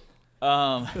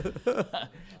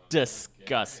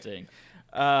 Disgusting.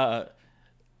 And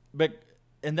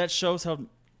that shows how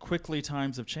quickly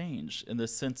times have changed in the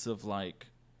sense of like,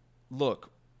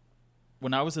 look,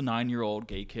 when I was a 9-year-old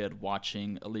gay kid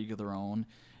watching A League of Their Own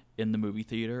in the movie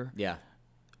theater,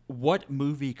 what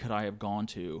movie could I have gone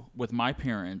to with my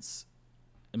parents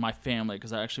and my family,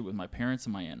 because I actually with my parents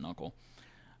and my aunt and uncle,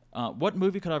 what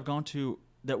movie could I have gone to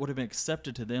that would have been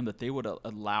accepted to them that they would have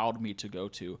allowed me to go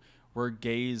to where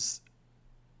gays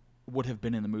would have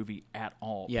been in the movie at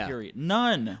all, period.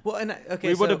 None. Well, and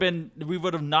we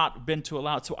would have not been too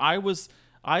allowed. So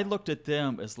I looked at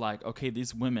them as like, okay,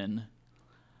 these women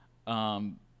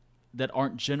that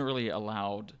aren't generally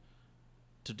allowed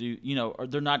to do, or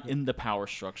they're not in the power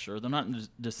structure, they're not in the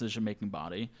decision-making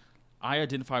body. I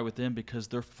identify with them because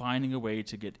they're finding a way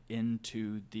to get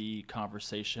into the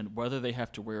conversation, whether they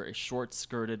have to wear a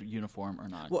short-skirted uniform or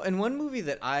not. Well, and one movie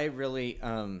that I really,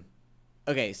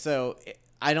 okay, so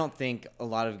I don't think a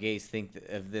lot of gays think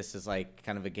of this as like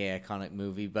kind of a gay iconic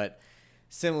movie, but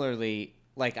similarly,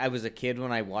 like I was a kid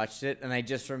when I watched it, and I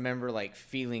just remember like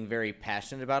feeling very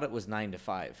passionate about it. Was 9 to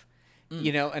 5,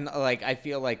 and like I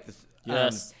feel like this.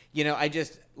 Yes. I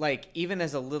just like even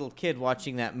as a little kid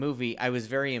watching that movie, I was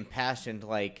very impassioned.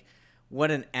 Like,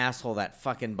 what an asshole that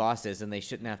fucking boss is, and they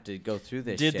shouldn't have to go through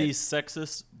this. Did shit. the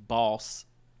sexist boss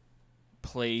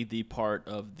play the part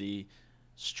of the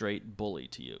straight bully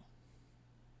to you?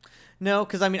 No,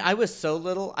 because I mean, I was so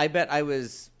little. I bet I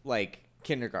was like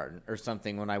kindergarten or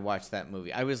something when I watched that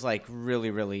movie. I was like really,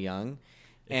 really young.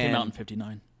 It came out in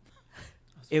 59.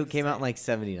 It came out in like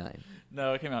 79.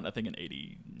 No, it came out I think in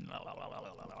 80.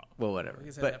 Well, whatever. We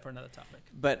can say that for another topic.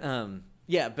 But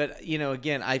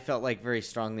again, I felt like very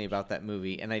strongly about that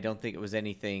movie, and I don't think it was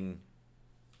anything,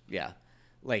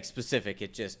 like specific.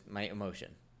 It's just my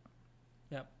emotion.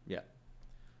 Yep. Yeah.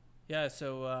 Yeah.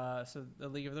 So The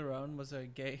League of Their Own was a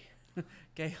gay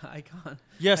icon.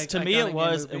 Yes, to me it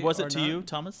was. Movie, was it to not? you,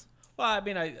 Thomas? Well, I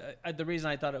mean, I the reason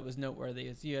I thought it was noteworthy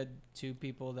is you had two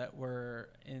people that were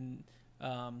in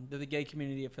the gay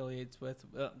community affiliates with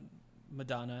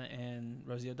Madonna and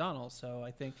Rosie O'Donnell. So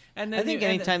I think,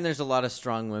 anytime there's a lot of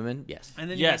strong women, yes.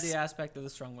 And then you had the aspect of the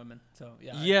strong women. So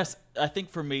yeah. Yes, I think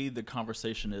for me the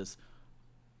conversation is,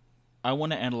 I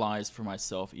want to analyze for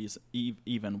myself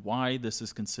even why this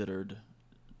is considered,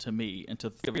 to me and to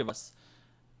the three of us,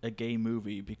 a gay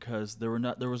movie, because there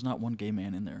was not one gay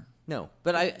man in there. No,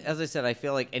 but as I said, I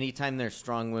feel like anytime there's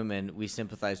strong women, we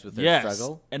sympathize with their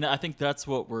struggle. And I think that's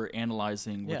what we're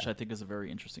analyzing, which I think is a very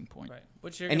interesting point.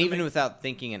 Right. And even without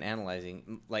thinking and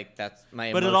analyzing, like that's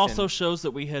my But emotion. it also shows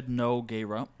that we had no gay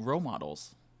role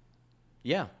models.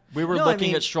 Yeah. We were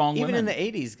looking at strong even women.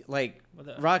 in the 80s, like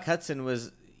Rock Hudson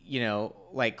was,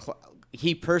 like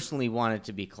he personally wanted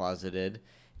to be closeted,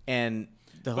 and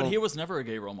but he was never a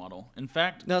gay role model. In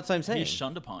fact, no, that's what I'm saying. He's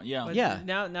shunned upon. Yeah. But yeah.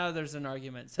 Now there's an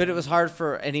argument. But it was hard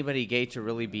for anybody gay to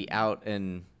really be out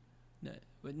and.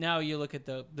 But now you look at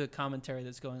the commentary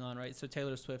that's going on, right? So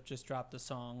Taylor Swift just dropped a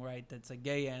song, right? That's a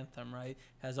gay anthem, right?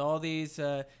 Has all these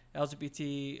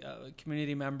LGBT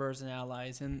community members and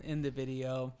allies in the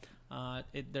video.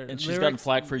 And she's gotten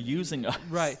flack for using us.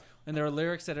 Right. And there are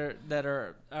lyrics that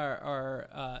are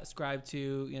ascribed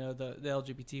to the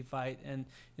LGBT fight, and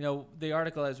the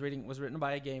article I was reading was written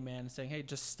by a gay man saying, "Hey,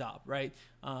 just stop," right?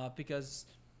 Because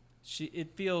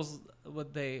it feels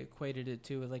what they equated it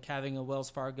to with like having a Wells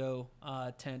Fargo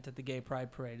tent at the Gay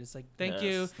Pride Parade. It's like thank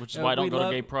you, which is why I don't go to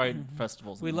gay pride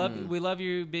festivals. We love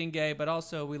you being gay, but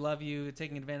also we love you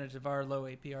taking advantage of our low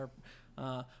APR.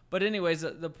 But anyways,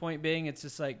 the point being, it's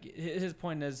just like his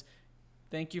point is,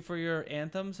 thank you for your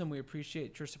anthems, and we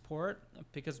appreciate your support.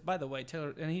 Because, by the way,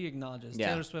 Taylor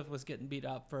Swift was getting beat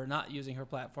up for not using her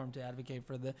platform to advocate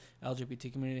for the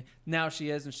LGBT community. Now she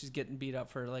is, and she's getting beat up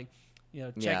for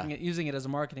using it as a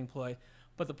marketing ploy.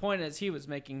 But the point is, he was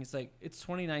making is like, it's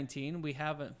 2019. We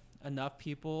have enough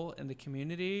people in the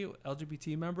community,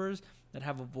 LGBT members, that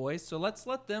have a voice. So let's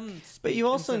let them speak. But you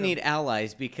also instead of- need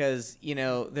allies because,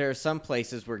 there are some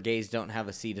places where gays don't have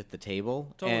a seat at the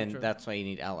table. Totally and true. that's why you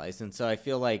need allies. And so I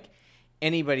feel like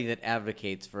anybody that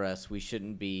advocates for us, we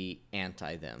shouldn't be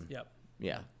anti them. Yep.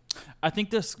 Yeah. I think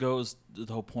this goes to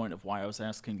the whole point of why I was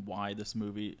asking why this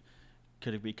movie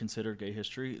could it be considered gay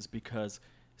history is because,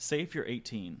 say if you're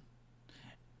 18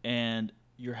 and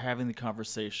you're having the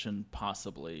conversation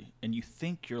possibly, and you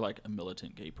think you're like a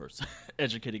militant gay person,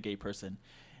 educated gay person,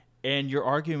 and your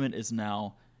argument is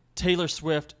now, Taylor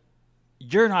Swift,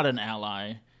 you're not an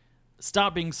ally.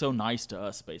 Stop being so nice to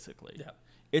us, basically. Yeah.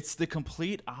 It's the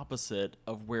complete opposite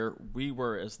of where we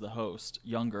were as the host,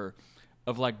 younger,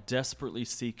 of like desperately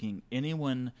seeking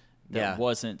anyone that Yeah.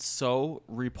 wasn't so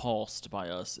repulsed by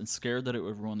us and scared that it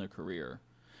would ruin their career.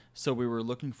 So we were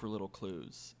looking for little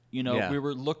clues. Yeah. We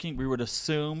would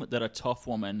assume that a tough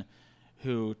woman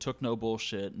who took no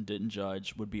bullshit and didn't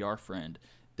judge would be our friend,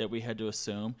 that we had to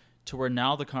assume, to where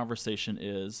now the conversation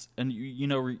is, and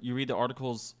you read the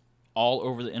articles all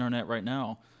over the internet right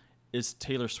now, is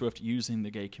Taylor Swift using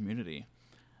the gay community?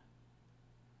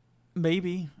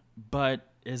 Maybe, but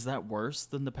is that worse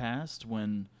than the past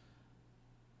when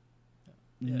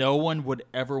no one would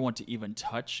ever want to even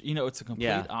touch? It's a complete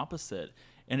Yeah. opposite.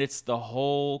 And it's the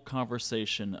whole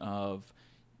conversation of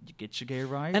you get your gay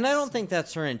rights. And I don't think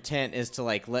that's her intent is to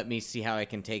like let me see how I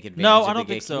can take advantage No, of I the don't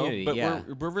gay think so. community. But yeah.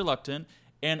 we're reluctant.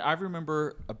 And I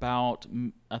remember I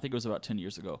think it was about 10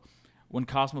 years ago, when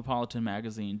Cosmopolitan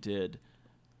magazine did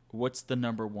what's the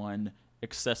number one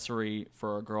accessory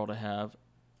for a girl to have?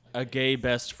 A gay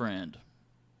best friend.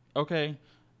 Okay,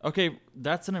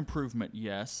 that's an improvement,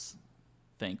 yes.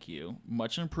 Thank you.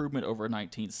 Much improvement over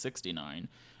 1969.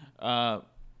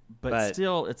 But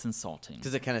still, it's insulting.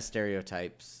 Because it kind of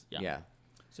stereotypes. Yeah. Yeah.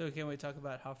 So can we talk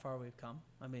about how far we've come?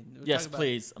 I mean, we Yes, talk about-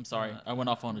 please. I'm sorry. I went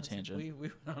off on a That's- tangent. We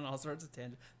went on all sorts of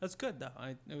tangents. That's good though.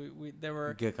 They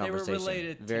were Good they were conversation.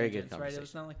 related Very good tangents, right? It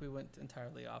was conversation. not like we went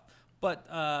entirely off. But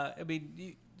I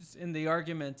mean, in the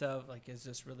argument of like, is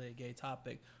this really a gay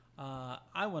topic?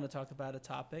 I want to talk about a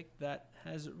topic that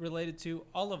has related to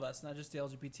all of us, not just the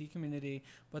LGBT community,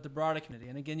 but the broader community.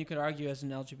 And again, you could argue as an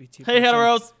LGBT. Hey, person,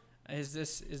 heteros. Is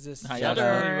this How just y'all really doing?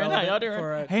 How relevant y'all doing?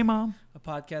 for Hey, Mom. a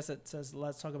podcast that says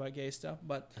let's talk about gay stuff?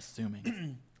 But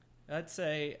Assuming. I'd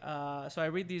say, so I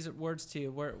read these words to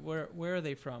you. Where are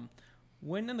they from?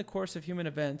 When in the course of human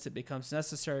events it becomes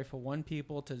necessary for one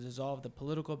people to dissolve the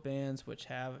political bands which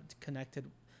have connected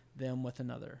them with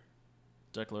another.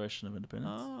 Declaration of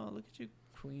Independence. Oh, look at you.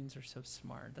 Queens are so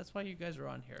smart. That's why you guys are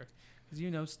on here. Because you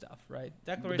know stuff, right?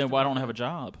 Declaration Then of why don't I have a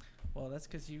Independence. job? Well, that's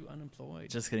because you unemployed.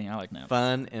 Just kidding. I like naps.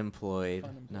 Fun employed.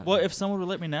 Fun employed. Not Well, if someone would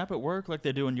let me nap at work like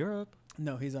they do in Europe.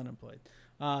 No, he's unemployed.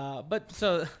 But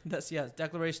so that's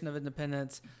Declaration of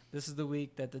Independence. This is the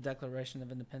week that the Declaration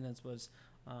of Independence was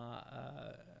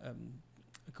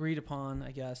agreed upon,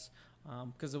 I guess,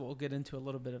 because we'll get into a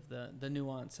little bit of the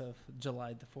nuance of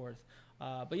July the 4th.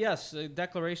 But yes, the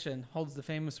Declaration holds the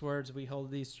famous words, "We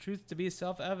hold these truths to be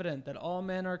self-evident, that all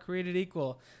men are created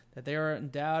equal, that they are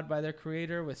endowed by their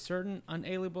Creator with certain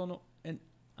unalienable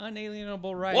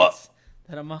rights,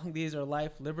 that among these are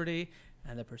life, liberty,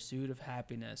 and the pursuit of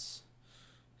happiness."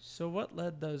 So what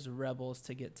led those rebels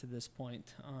to get to this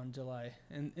point on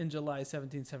in July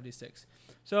 1776?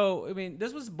 So, I mean,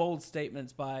 this was bold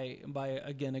statements by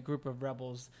again, a group of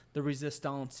rebels, the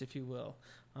resistance, if you will.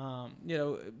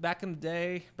 Back in the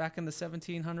day, back in the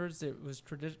 1700s, it was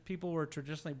people were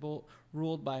traditionally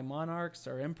ruled by monarchs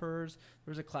or emperors.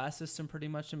 There was a class system pretty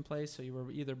much in place, so you were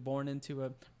either born into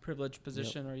a privileged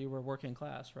position or you were working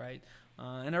class, right?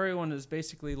 And everyone is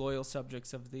basically loyal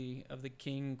subjects of the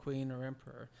king, queen, or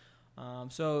emperor.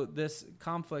 So this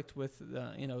conflict with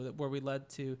where we led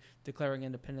to declaring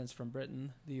independence from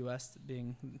Britain, the U.S.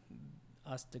 being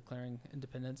us declaring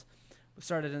independence,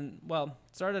 started about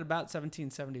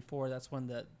 1774. That's when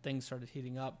the things started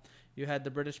heating up. You had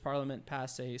the British Parliament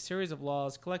pass a series of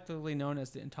laws collectively known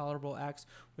as the Intolerable Acts,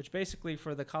 which basically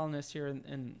for the colonists here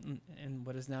in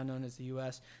what is now known as the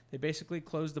U.S., they basically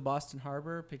closed the Boston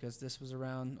Harbor because this was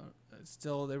around.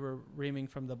 Still, they were reaming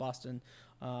from the Boston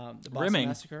Rimming.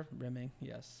 massacre. Rimming,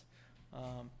 yes.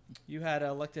 You had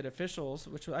elected officials,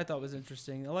 which I thought was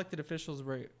interesting. Elected officials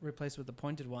were replaced with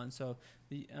appointed ones. So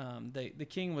the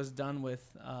king was done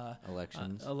with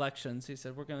elections. Elections. He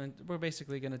said, we're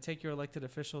basically gonna take your elected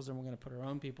officials and we're gonna put our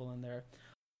own people in there.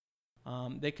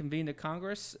 They convened a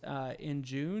Congress in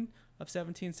June of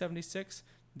 1776.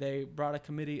 They brought a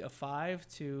committee of 5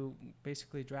 to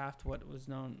basically draft what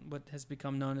has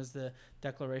become known as the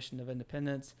Declaration of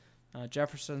Independence.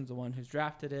 Jefferson's the one who's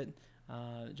drafted it.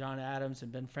 John Adams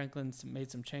and Ben Franklin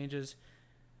made some changes.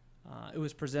 It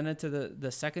was presented to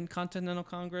the Second Continental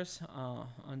Congress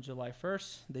on July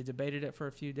 1st. They debated it for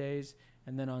a few days,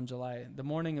 and then on July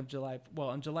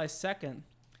 2nd,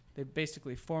 they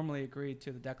basically formally agreed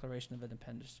to the Declaration of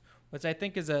Independence, which I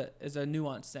think is a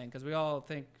nuanced thing, because we all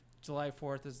think July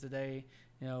 4th is the day,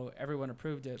 everyone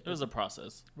approved it. It was a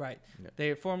process. Right. Yeah.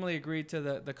 They formally agreed to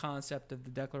the concept of the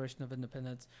Declaration of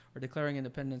Independence, or declaring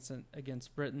independence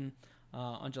against Britain,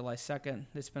 on July 2nd.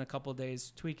 They spent a couple of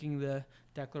days tweaking the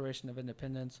Declaration of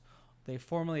Independence. They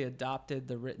formally adopted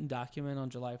the written document on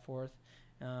July 4th.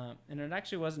 And it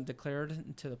actually wasn't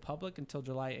declared to the public until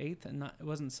July 8th, and it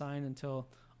wasn't signed until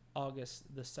August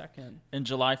the 2nd And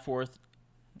July 4th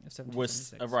of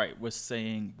was 1776. was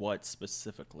saying what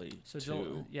specifically So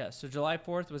to so July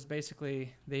 4th was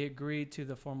basically they agreed to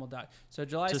the formal doc. So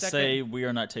July to 2nd, say we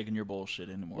are not taking your bullshit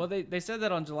anymore. well, they said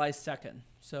that on July 2nd.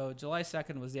 So July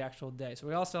 2nd was the actual day. So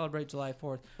we all celebrate July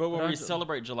 4th. but when on we Ju-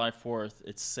 celebrate July 4th,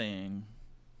 it's saying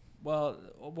Well,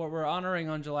 what we're honoring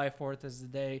on July 4th is the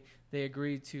day they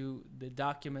agreed to the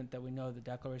document that we know, the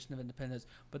Declaration of Independence.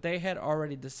 But they had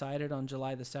already decided on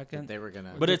July the 2nd. They were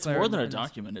gonna. but it's declare more than a independence.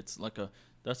 document. It's like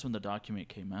that's when the document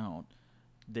came out.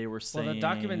 They were saying Well, the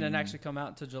document didn't actually come out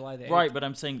until July the 8th. right, but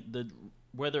I'm saying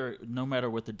no matter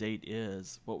what the date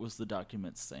is, what was the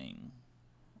document saying?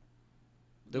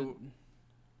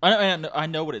 I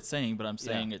know what it's saying, but I'm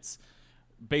saying it's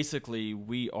basically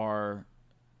we are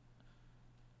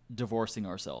divorcing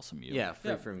ourselves from you. Yeah,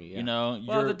 free Yeah. from you. Yeah. You know,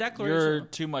 Well, the you're Declaration-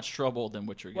 too much trouble than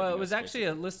what you're getting. Well, it was us, actually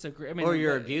a list of. or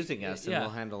you're abusing us, and we'll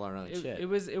handle our own shit. It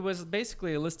was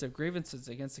basically a list of grievances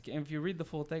against the king. If you read the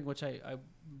full thing, which I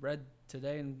read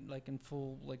today, and in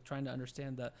full, trying to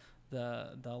understand the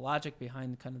logic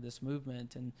behind kind of this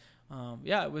movement, and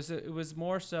it was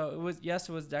more so. It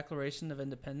was Declaration of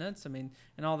Independence. I mean,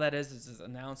 and all that is this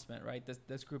announcement, right?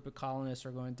 This group of colonists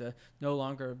are going to no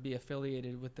longer be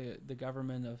affiliated with the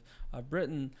government of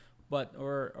Britain, but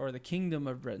or the Kingdom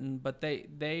of Britain, but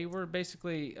they were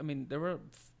basically. I mean, there were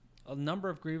a number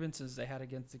of grievances they had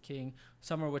against the king,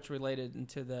 some of which related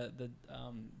into the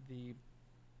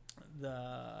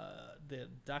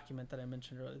document that I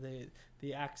mentioned earlier,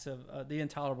 the acts of the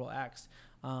intolerable acts.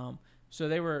 So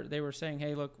they were saying,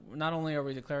 hey, look, not only are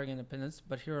we declaring independence,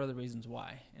 but here are the reasons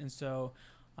why. And so,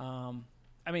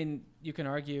 I mean, you can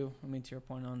argue. I mean, to your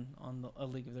point on A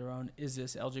League of Their Own, is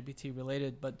this LGBT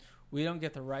related? But we don't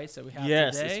get the rights that we have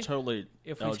yes, today. it's totally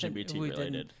if we LGBT didn't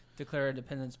related. declare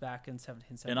independence back in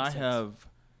 1776. And I have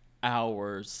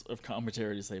hours of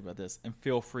commentary to say about this, and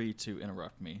feel free to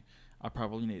interrupt me. I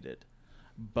probably need it.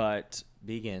 But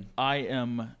Begin. I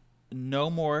am no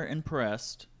more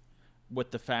impressed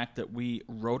with the fact that we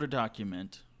wrote a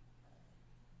document,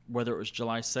 whether it was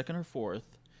July 2nd or 4th,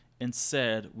 and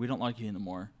said, we don't like you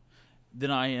anymore, than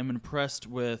I am impressed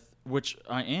with, which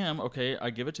I am, okay, I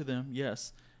give it to them,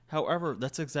 yes. However,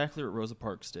 that's exactly what Rosa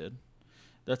Parks did.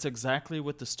 That's exactly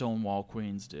what the Stonewall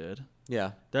Queens did.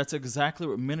 Yeah. That's exactly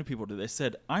what many people did. They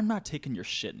said, I'm not taking your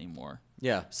shit anymore.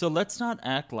 Yeah. So let's not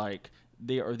act like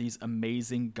they are these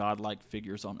amazing godlike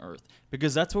figures on earth,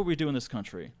 because that's what we do in this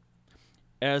country.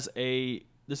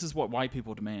 This is what white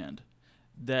people demand,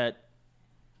 that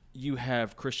you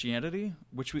have Christianity,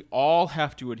 which we all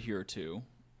have to adhere to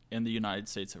in the United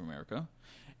States of America.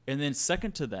 And then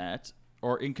second to that,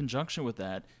 or in conjunction with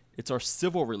that, it's our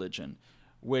civil religion,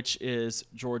 which is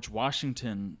George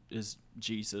Washington is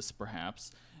Jesus,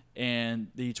 perhaps, and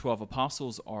the 12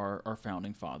 apostles are our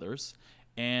founding fathers,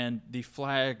 and the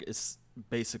flag is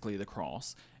basically the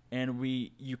cross. And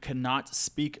you cannot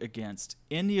speak against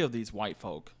any of these white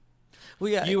folk. Well,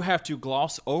 yeah. You have to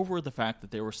gloss over the fact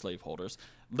that they were slaveholders.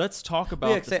 Let's talk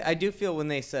about I do feel when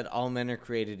they said all men are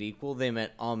created equal, they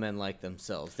meant all men like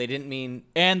themselves. They didn't mean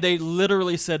and they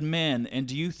literally said men. And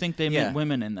do you think they meant Yeah.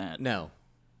 women in that? no,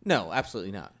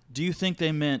 absolutely not. Do you think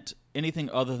they meant anything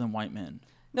other than white men?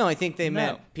 No, I think they No.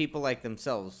 meant people like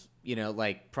themselves.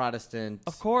 Like Protestant,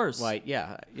 Of course. white.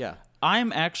 Yeah.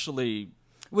 I'm actually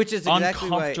Which is exactly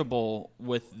uncomfortable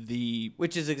with the.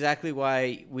 Which is exactly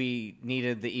why we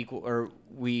needed the equal, or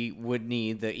we would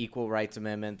need the Equal Rights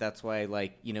Amendment. That's why,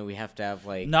 we have to have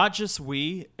Not just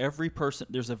every person.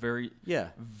 There's a very, Yeah.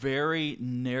 very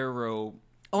narrow.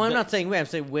 Oh, I'm not saying women. I'm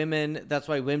saying women. That's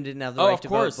why women didn't have the Oh, right of to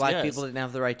course, vote. Black yes. people didn't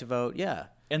have the right to vote. Yeah.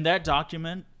 And that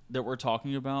document that we're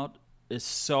talking about is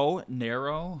so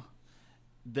narrow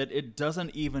that it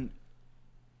doesn't even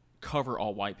cover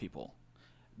all white people.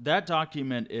 That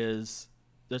document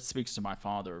that speaks to my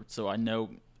father. So I know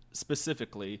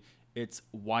specifically it's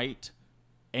white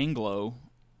Anglo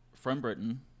from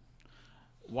Britain,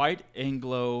 white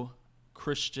Anglo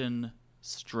Christian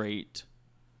straight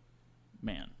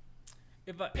man.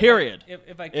 Period.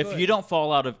 If I could, If you don't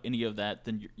fall out of any of that,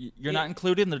 then you're not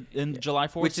included in the July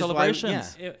 4th Which is why-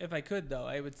 celebrations. yeah. If I could, though,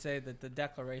 I would say that the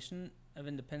Declaration of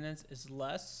Independence is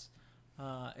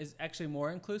is actually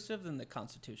more inclusive than the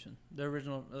Constitution, the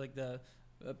original,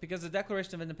 because the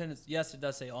Declaration of Independence, yes, it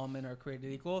does say all men are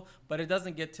created equal, but it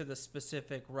doesn't get to the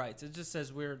specific rights. It just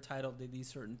says we're entitled to these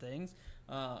certain things,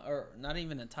 or not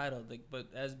even entitled, but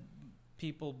as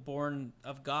people born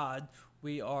of God,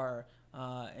 we are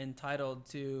entitled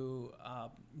to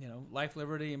life,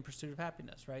 liberty, and pursuit of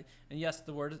happiness, right? And yes,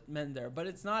 the word is men there, but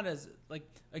it's not as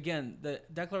again, the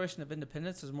Declaration of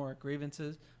Independence is more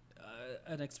grievances,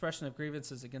 an expression of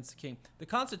grievances against the king. The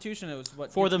Constitution is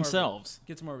what For gets themselves.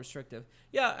 gets more restrictive.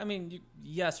 Yeah, I mean,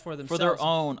 yes, for For themselves. their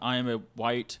own, I am a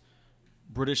white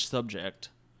British subject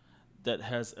that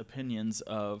has opinions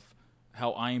of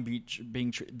how I am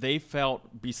being treated. They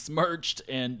felt besmirched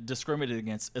and discriminated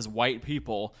against as white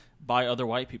people by other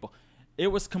white people. It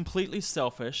was completely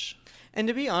selfish. And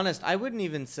to be honest, I wouldn't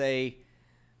even say,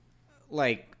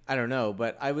 I don't know,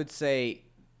 but I would say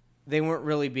they weren't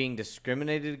really being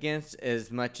discriminated against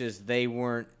as much as they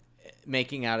weren't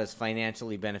making out as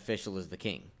financially beneficial as the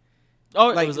king. Oh,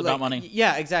 it was about money.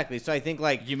 Yeah, exactly. So I think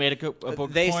You made a good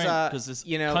point they saw, because this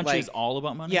you know, country is all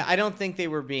about money. Yeah, I don't think they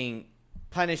were being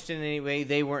punished in any way.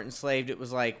 They weren't enslaved. It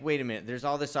was like, wait a minute, there's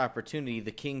all this opportunity.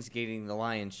 The king's getting the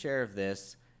lion's share of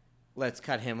this. Let's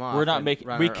cut him off. We're not and making.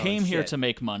 run We our own came here shit. to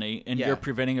make money, and Yeah. you're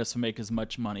preventing us from making as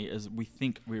much money as we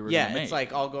think we were. Yeah, gonna make. it's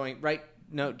like all going right.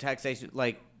 No taxation.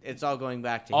 It's all going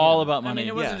back to all him. about I money. mean,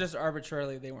 it wasn't Yeah. just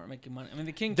arbitrarily they weren't making money. I mean,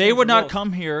 the king. They changed would the not rules.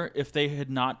 come here if they had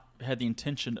not had the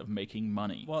intention of making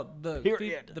money. Well,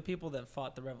 Period. the people that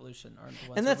fought the revolution aren't the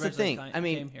ones. And that that's the originally thing. came I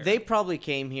mean, here. they probably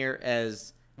came here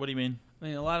as What do you mean? I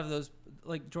mean, a lot of those,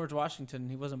 like George Washington,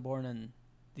 he wasn't born in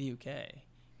the UK.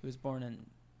 He was born in.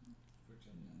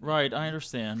 Right, I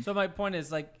understand. So my point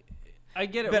is, I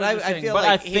get it. But what I you're saying, feel But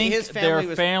like I think his their family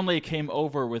was family came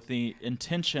over with the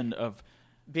intention of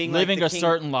being living like a the king,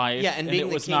 certain life, yeah, and being it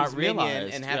the was king's not minion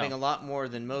realized. and yeah. having a lot more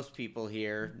than most people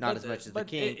here, not as much as the but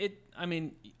king. I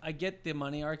mean, I get the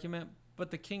money argument,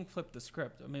 but the king flipped the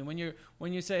script. I mean, when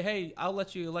you say, "Hey, I'll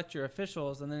let you elect your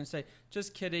officials," and then you say,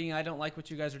 "Just kidding, I don't like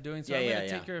what you guys are doing, so I'm going to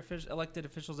take your elected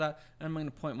officials out, and I'm going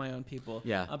to appoint my own people."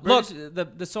 Yeah. British,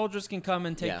 the soldiers can come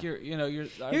and take Yeah. your.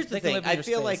 Here's the they can thing. live in I your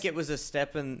feel space. like it was a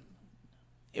step in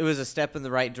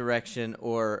the right direction,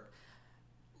 or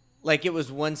like it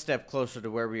was one step closer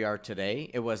to where we are today.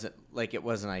 It wasn't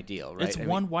ideal, right? It's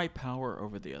one white power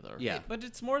over the other. Yeah. But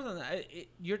it's more than that.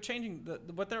 You're changing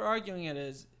what they're arguing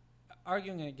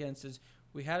against is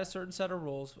we had a certain set of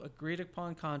rules, agreed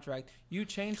upon contract. You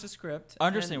changed the script. I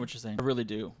understand what you're saying. I really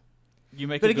do. You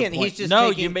make But a good again, point. he's just no,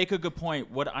 taking- you make a good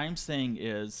point. What I'm saying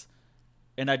is,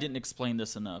 and I didn't explain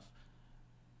this enough.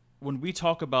 When we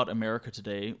talk about America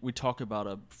today, we talk about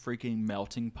a freaking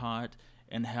melting pot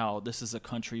and how this is a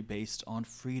country based on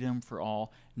freedom for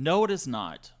all. No, it is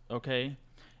not, okay?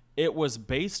 It was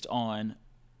based on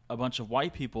a bunch of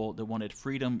white people that wanted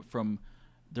freedom from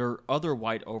their other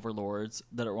white overlords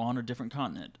that are on a different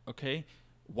continent, okay?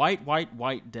 White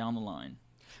down the line.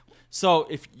 So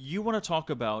if you want to talk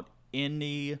about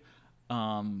any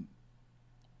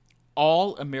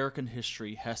all American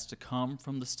history has to come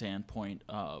from the standpoint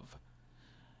of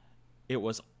it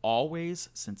was always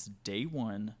since day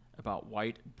one about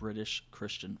white British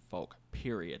Christian folk,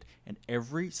 period. And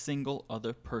every single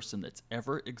other person that's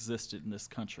ever existed in this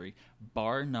country,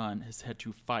 bar none, has had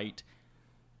to fight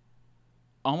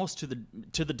almost to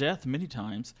the death many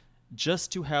times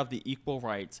just to have the equal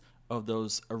rights of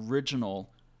those original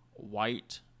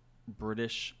white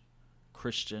British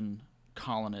Christian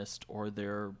colonists or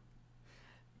their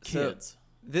kids,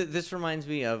 This reminds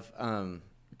me of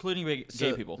including gay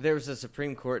so people. There was a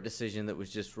Supreme Court decision that was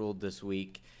just ruled this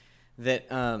week that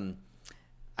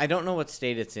I don't know what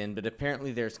state it's in, but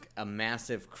apparently there's a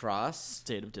massive cross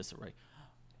State of disarray.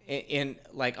 in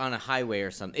like on a highway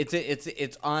or something.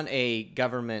 It's on a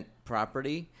government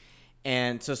property,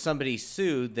 and so somebody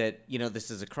sued that this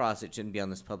is a cross. It shouldn't be on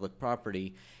this public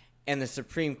property. And the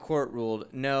Supreme Court ruled,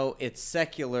 no, it's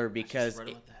secular because read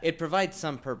about that. it provides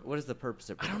some purpose. What is the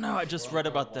purpose of it? I don't know. I just read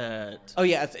about that. Oh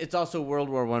yeah, it's also World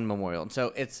War I memorial. And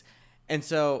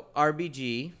so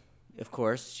RBG, of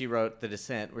course, she wrote the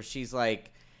dissent where she's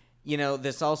like,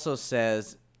 this also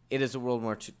says it is a World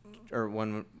War II or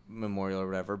one memorial or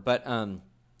whatever, but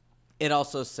it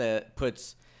also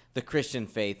puts the Christian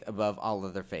faith above all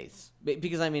other faiths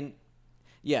because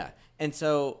yeah, and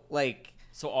so like.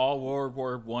 So all World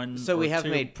War I. So we have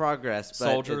II made progress, but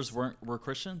soldiers were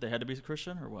Christian. They had to be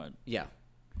Christian, or what? Yeah.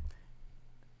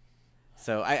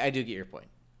 So I do get your point.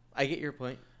 I get your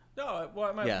point. No,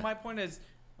 well, Yeah. my point is,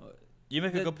 You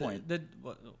make a good point.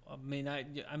 I mean, I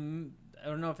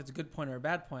don't know if it's a good point or a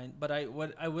bad point, but I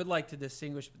would like to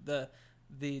distinguish the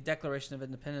Declaration of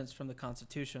Independence from the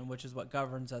Constitution, which is what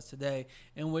governs us today,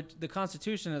 in which the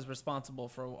Constitution is responsible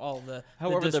for all the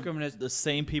However, discrimination. the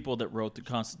same people that wrote the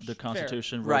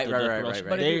Constitution, wrote Right, the right, right, Declaration. right,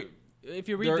 But right. if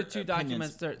you read their the two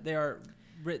opinions- documents, they are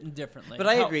written differently. But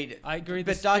I agree. I agree.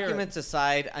 But the spirit- documents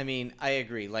aside, I mean, I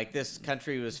agree. Like, this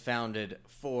country was founded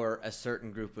for a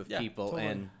certain group of Yeah, people, totally.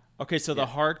 and Okay, so the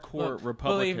hardcore Look,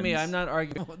 Republicans. Believe me, I'm not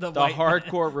arguing with the The white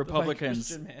hardcore man, Republicans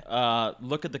the white Christian man.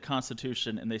 look at the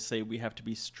Constitution and they say we have to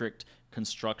be strict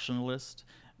constructionalist,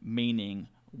 meaning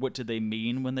what did they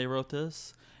mean when they wrote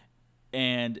this?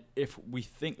 And if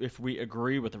we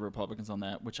agree with the Republicans on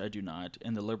that, which I do not,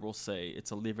 and the liberals say it's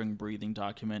a living, breathing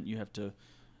document, you have to,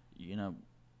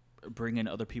 bring in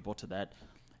other people to that.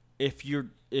 If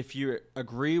you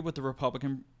agree with the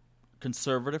Republican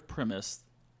conservative premise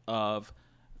of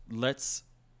let's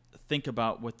think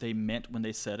about what they meant when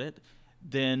they said it,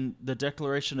 then the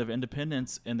Declaration of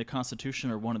Independence and the Constitution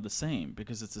are one and the same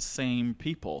because it's the same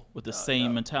people with the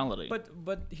same mentality.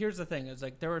 But here's the thing: is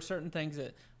like there are certain things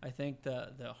that I think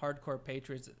the hardcore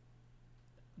patriots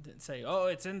that say, "Oh,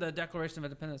 it's in the Declaration of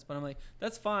Independence," but I'm like,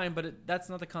 that's fine, but that's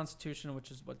not the Constitution,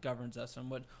 which is what governs us, and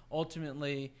what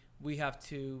ultimately we have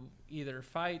to either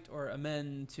fight or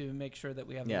amend to make sure that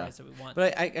we have the rights that we want.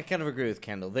 But I kind of agree with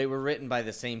Kendall. They were written by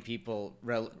the same people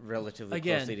relatively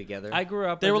closely together. I grew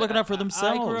up. They were looking out for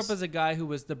themselves. I grew up as a guy who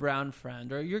was the brown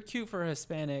friend, or you're cute for a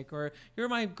Hispanic, or you're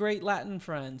my great Latin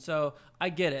friend. So I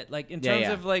get it. Like in terms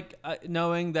of like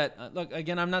knowing that. Look,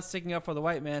 again, I'm not sticking up for the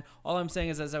white man. All I'm saying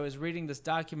is, as I was reading this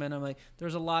document, I'm like,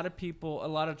 there's a lot of people, a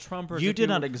lot of Trumpers. You if did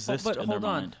not were- exist but in hold their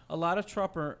on. mind. A lot of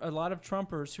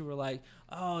Trumpers who were like,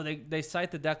 oh, they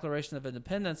cite the Declaration of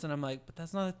Independence, and I'm like, but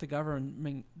that's not the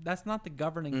governing. That's not the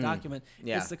governing document.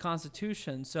 Yeah. It's the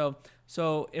Constitution. So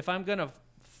if I'm gonna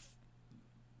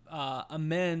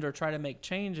amend or try to make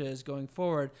changes going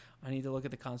forward, I need to look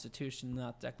at the Constitution,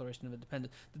 not the Declaration of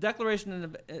Independence. The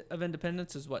Declaration of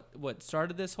Independence is what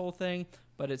started this whole thing,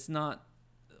 but it's not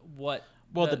what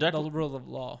the rule of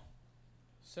law.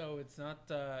 So it's not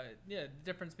the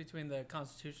difference between the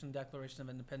Constitution and Declaration of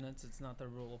Independence. It's not the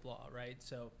rule of law, right?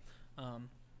 So,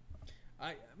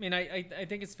 I mean, I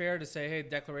think it's fair to say, hey,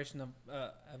 Declaration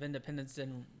of Independence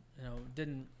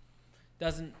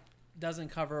doesn't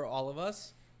cover all of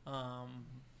us.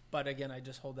 But again, I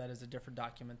just hold that as a different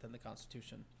document than the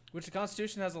Constitution, which the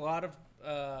Constitution has a lot of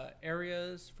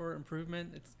areas for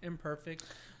improvement. It's imperfect,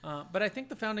 but I think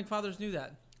the Founding Fathers knew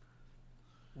that.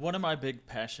 One of my big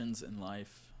passions in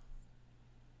life,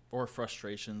 or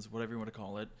frustrations, whatever you want to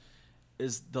call it,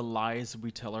 is the lies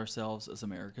we tell ourselves as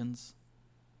Americans,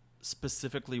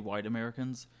 specifically white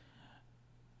Americans.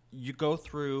 You go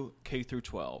through K through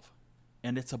 12,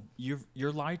 and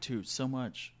you're lied to so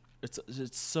much.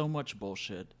 It's so much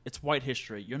bullshit. It's white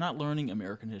history. You're not learning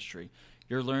American history.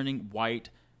 You're learning white,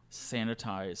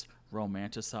 sanitized,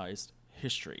 romanticized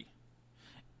history,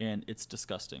 and it's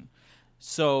disgusting.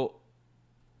 So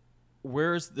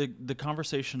where's the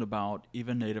conversation about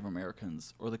even Native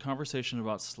Americans, or the conversation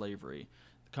about slavery,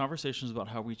 the conversations about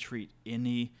how we treat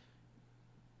any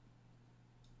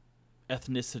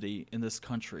ethnicity in this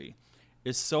country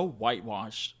is so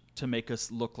whitewashed to make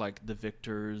us look like the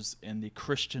victors and the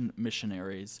Christian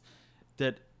missionaries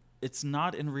that it's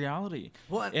not in reality.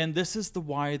 What? And this is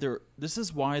why there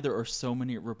are so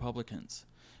many Republicans,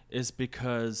 is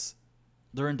because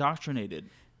they're indoctrinated.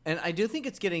 And I do think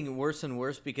it's getting worse and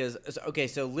worse because,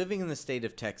 so living in the state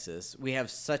of Texas, we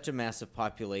have such a massive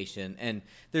population, and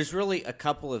there's really a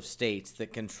couple of states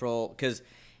that control, because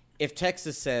if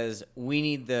Texas says we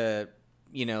need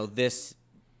this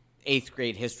 8th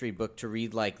grade history book to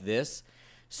read like this,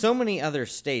 so many other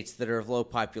states that are of low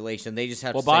population, they just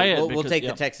have to say, we'll take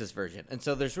the Texas version. And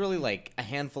so there's really like a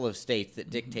handful of states that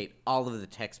dictate all of the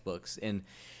textbooks. And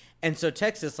so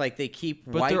Texas, like, they keep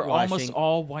But whitewashing. they're almost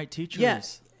all white teachers.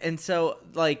 Yes. And so,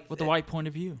 like, With a white point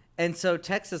of view. and so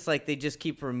Texas, like, they just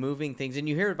keep removing things, and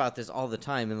you hear about this all the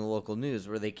time in the local news,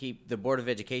 where the Board of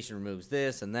Education removes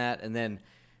this and that, and then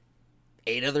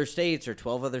 8 other states or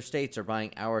 12 other states are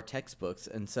buying our textbooks.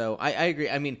 And so I agree.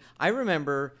 I mean, I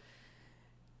remember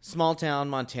small town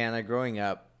Montana growing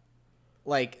up,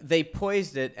 like, they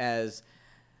poised it as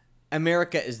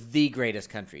America is the greatest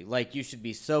country. Like, you should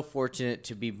be so fortunate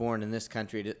to be born in this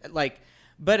country.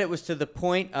 But it was to the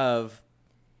point of,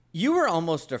 you were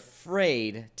almost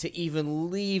afraid to even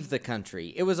leave the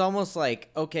country. It was almost like,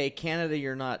 okay, Canada,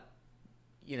 you're not,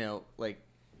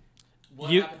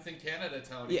 what You- happens in Canada,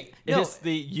 Tony? Yeah. No. It's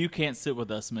the you can't sit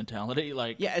with us mentality.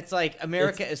 Like, Yeah, it's like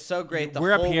America is so great. The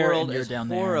we're up whole here and world you're is down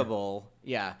there. horrible.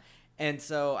 Yeah, and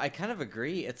so I kind of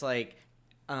agree. It's like,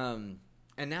 and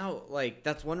now like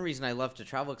that's one reason I love to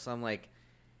travel because I'm like,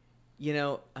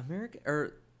 America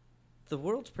or the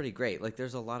world's pretty great. Like,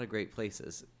 there's a lot of great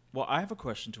places. well, I have a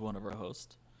question to one of our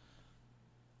hosts.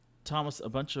 Thomas,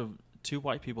 two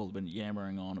white people have been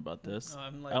yammering on about this.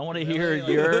 I'm like, I want to really? hear Like,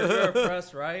 your. your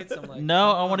oppressed rights. I'm like,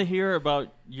 No, come I want to on. hear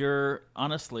about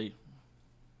honestly,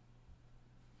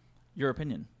 your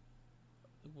opinion.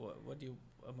 What do you?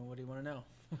 I mean, what do you want to know?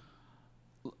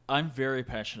 I'm very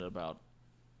passionate about,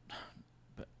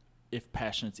 but if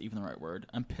passionate's even the right word,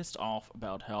 I'm pissed off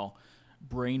about how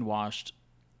brainwashed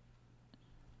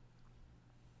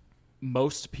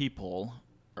most people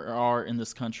are in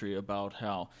this country about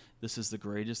how this is the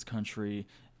greatest country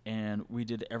and we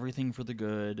did everything for the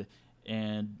good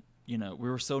and we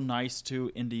were so nice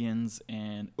to Indians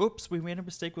and oops, we made a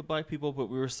mistake with black people, but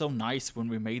we were so nice when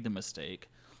we made the mistake.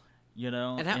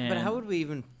 But how would we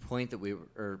even point that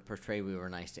or portray we were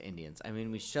nice to Indians? I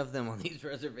mean, we shoved them on these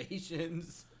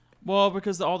reservations. Well,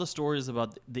 because all the stories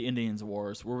about the Indians'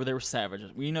 wars where they were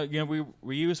savages.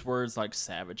 We use words like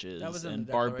savages That was in and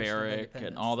the Declaration of barbaric and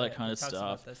Independence all that that kind of talks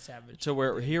about stuff. the savage To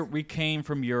where things. here we came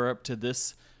from Europe to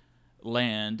this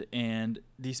land, and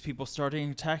these people started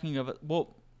attacking of it.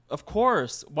 Well, of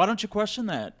course. Why don't you question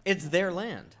that? It's their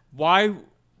land. Why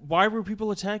were people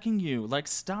attacking you? Like,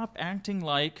 stop acting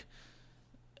like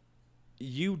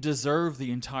you deserve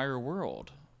the entire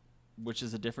world, which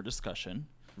is a different discussion.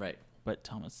 Right. But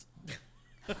Thomas,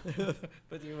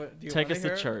 But do you take wanna us to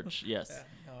hear it? church. Yes. Yeah,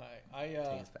 no,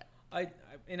 Take us back.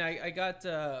 I got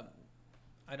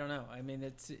I don't know. I mean,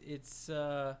 it's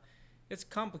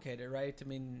complicated, right? I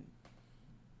mean,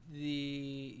 the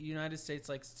United States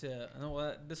likes to.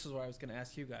 Well, this is what I was going to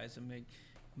ask you guys. I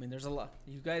mean, there's a lot.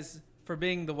 You guys, for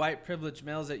being the white privileged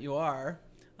males that you are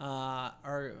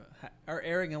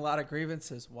airing a lot of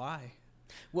grievances. Why?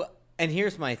 Well, and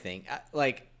here's my thing.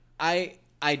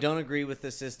 I don't agree with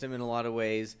the system in a lot of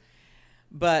ways,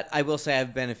 but I will say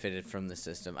I've benefited from the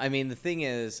system. I mean, the thing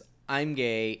is, I'm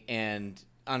gay, and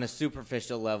on a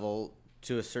superficial level,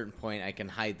 to a certain point, I can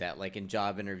hide that, like in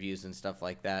job interviews and stuff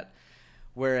like that.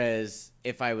 Whereas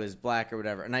if I was black or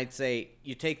whatever, and I'd say,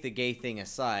 you take the gay thing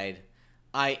aside,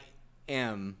 I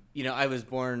was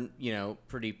born,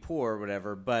 pretty poor or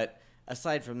whatever, but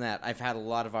aside from that, I've had a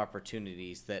lot of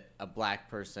opportunities that a black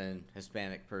person,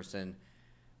 Hispanic person,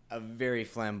 a very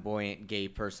flamboyant gay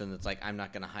person that's like, I'm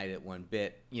not going to hide it one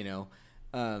bit,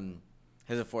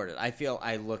 has afforded. I feel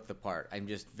I look the part. I'm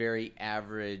just very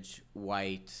average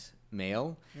white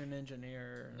male. You're an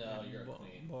engineer. No, and you're a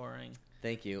queen. boring.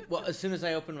 Thank you. Well, as soon as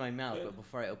I open my mouth, but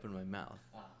before I open my mouth.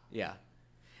 Yeah.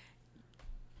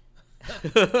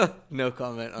 No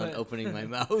comment on But- opeing my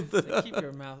mouth. So keep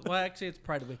your mouth. Well, actually, it's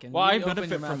Pride Weekend. Well, You I open benefit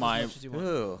your from mouth my- as much as you want.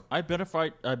 Ooh. I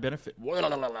benefit.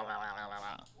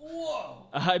 Whoa!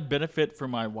 I benefit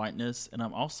from my whiteness, and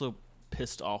I'm also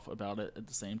pissed off about it at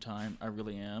the same time. I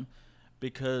really am,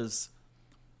 because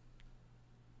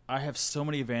I have so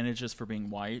many advantages for being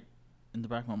white. In the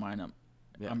back of my mind,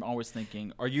 I'm always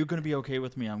thinking, are you going to be okay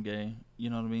with me? I'm gay. You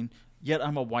know what I mean? Yet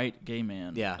I'm a white gay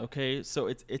man. Yeah. Okay. So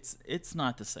it's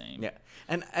not the same. Yeah.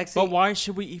 And actually, But why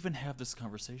should we even have this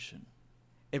conversation?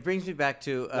 it brings me back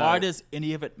to Why does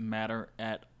any of it matter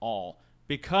at all?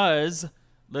 Because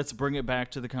let's bring it back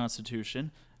to the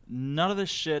Constitution. None of this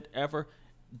shit ever.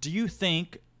 Do you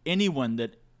think anyone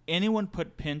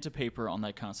put pen to paper on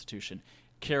that Constitution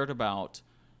cared about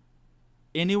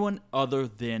anyone other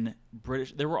than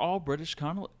British? They were all British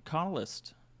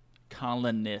colonists,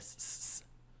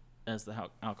 as the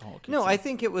alcohol kicks No, in. I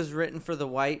think it was written for the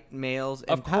white males in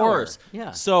Of power. course.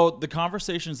 Yeah. So the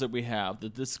conversations that we have,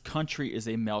 that this country is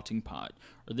a melting pot,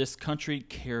 or this country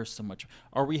cares so much,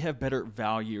 or we have better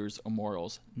values or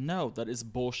morals. No, that is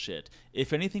bullshit.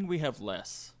 If anything, we have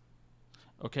less.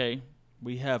 Okay?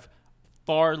 We have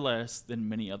far less than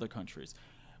many other countries.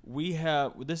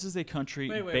 This is a country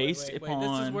based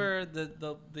upon. This is where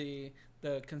the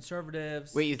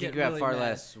conservatives. Wait, you think get we have really far mad.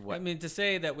 less what? I mean, to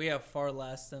say that we have far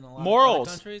less than a lot of morals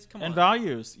other countries. Come and on.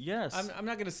 values. Yes. I'm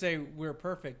not going to say we're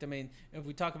perfect. I mean, if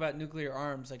we talk about nuclear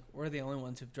arms, like we're the only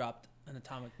ones who've dropped an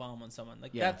atomic bomb on someone.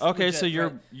 Like Yeah. that's okay, legit, so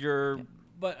right? you're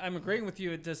But I'm agreeing with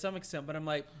you to some extent. But I'm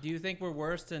like, do you think we're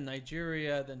worse than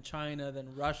Nigeria, than China,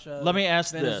 than Russia? Let me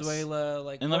ask this. Venezuela,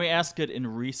 like, And let me ask it in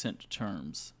recent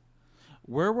terms.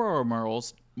 Where were our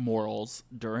morals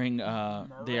during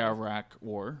the Iraq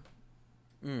War?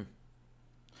 Mm.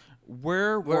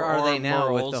 Where were are our they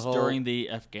now with morals the whole- during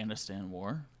the Afghanistan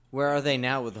War? Where are they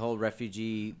now with the whole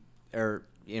refugee or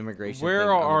immigration. Where thing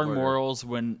are on the our border. morals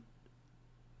when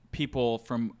people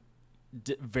from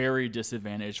very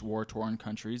disadvantaged, war-torn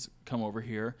countries come over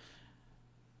here,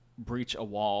 breach a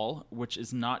wall, which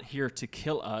is not here to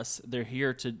kill us. They're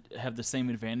here to have the same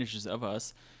advantages of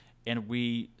us, and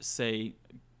we say,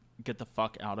 "Get the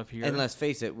fuck out of here." And let's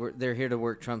face it, they're here to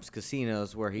work Trump's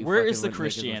casinos, where he. Where fucking is the wouldn't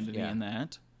make his most- Christianity yeah. in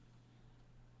that?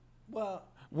 Well,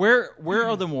 Where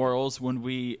are the morals when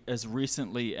we, as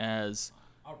recently as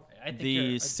all right, I think the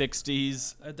you're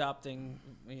 60s, adopting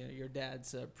your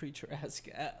dad's preacher-esque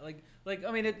like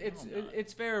I mean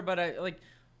it's fair, but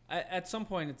at some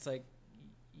point it's like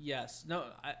yes, no,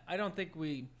 I don't think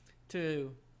we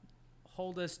to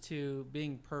hold us to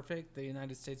being perfect, the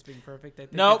United States being perfect. I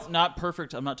think nope, not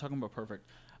perfect. I'm not talking about perfect.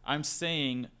 I'm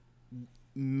saying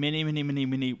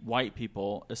many white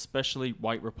people, especially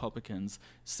white Republicans,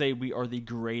 say we are the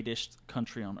greatest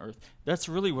country on earth. That's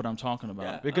really what I'm talking about.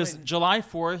 Yeah, because I mean, July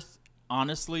 4th,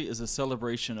 honestly, is a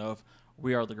celebration of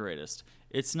we are the greatest.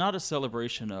 It's not a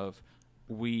celebration of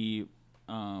we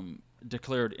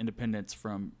declared independence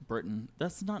from Britain.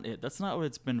 That's not it. That's not what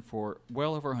it's been for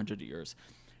well over 100 years.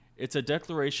 It's a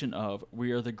declaration of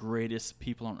we are the greatest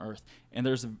people on earth. And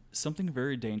there's something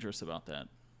very dangerous about that.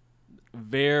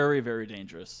 Very, very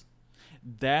dangerous.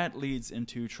 That leads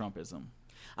into Trumpism.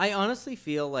 I honestly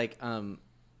feel like,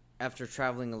 after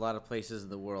traveling a lot of places in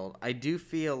the world, I do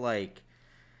feel like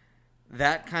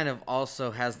that kind of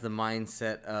also has the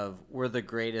mindset of we're the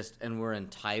greatest and we're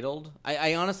entitled.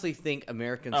 I honestly think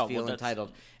Americans feel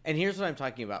entitled. And here's what I'm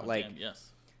talking about.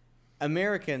 Yes.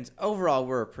 Americans, overall,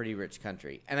 we're a pretty rich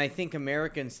country. And I think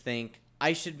Americans think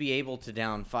I should be able to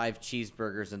down 5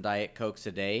 cheeseburgers and Diet Cokes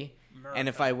a day. And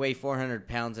if I weigh 400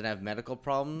 pounds and have medical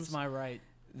problems, it's my right.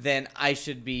 then I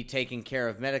should be taken care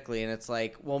of medically. And it's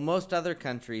like, well, most other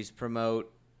countries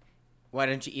promote, why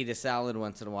don't you eat a salad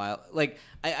once in a while? Like,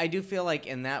 I do feel like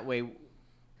in that way.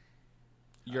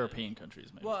 European countries,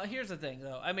 maybe. Well, here's the thing,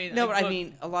 though. I mean, No, but I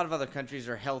mean, a lot of other countries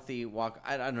are healthy.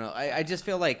 I don't know. I just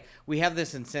feel like we have this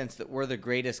sense that we're the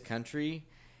greatest country.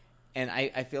 And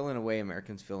I feel in a way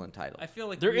Americans feel entitled. I feel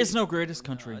like there is no greatest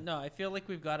country. No, I feel like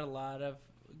we've got a lot of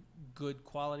good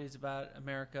qualities about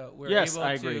America. We're Yes, able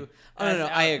I agree. to. Oh, no,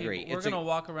 I people, agree. We're It's going to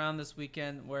walk around this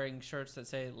weekend wearing shirts that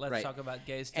say, let's Right. talk about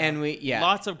gay stuff. And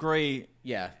Lots of great,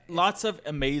 yeah. lots of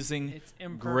amazing, it's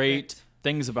imperfect. great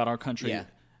things about our country. Yeah.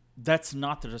 That's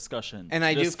not the discussion. And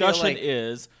I the do feel discussion like-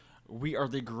 is we are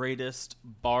the greatest,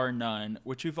 bar none,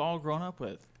 which we've all grown up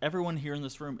with. Everyone here in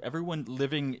this room, everyone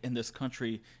living in this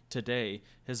country today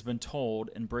has been told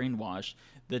and brainwashed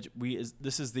that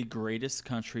this is the greatest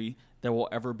country that will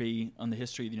ever be on the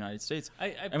history of the United States.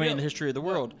 I mean, in the history of the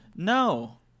world.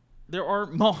 No.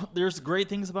 There's great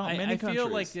things about many countries. I feel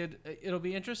like it'll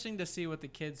be interesting to see what the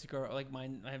kids grow. Like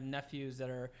I have nephews that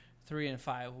are 3 and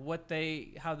 5.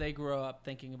 How they grow up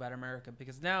thinking about America,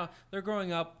 because now they're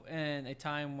growing up in a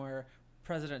time where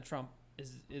President Trump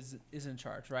is in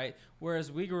charge, right?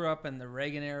 Whereas we grew up in the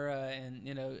Reagan era and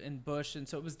in Bush, and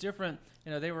so it was different.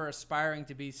 They were aspiring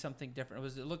to be something different.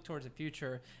 It looked towards the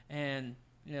future, and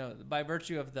by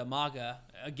virtue of the MAGA,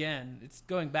 again, it's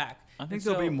going back. I think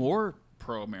there'll be more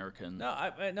pro-American. No,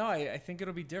 I think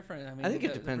it'll be different. I mean, I think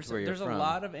it depends where you're there's from. a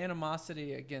lot of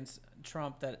animosity against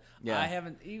Trump that Yeah. I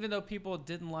haven't. Even though people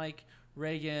didn't like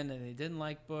Reagan and they didn't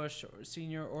like Bush or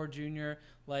Senior or Junior,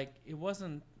 like it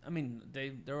wasn't. I mean,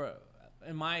 there were,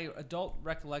 in my adult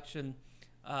recollection,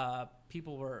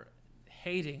 people were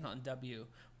hating on W,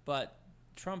 but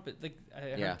Trump, like I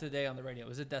heard today on the radio, it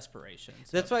was a desperation.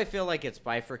 So. That's why I feel like it's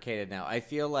bifurcated now. I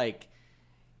feel like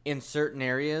in certain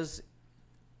areas,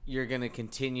 you're going to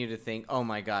continue to think, oh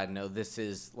my God, no, this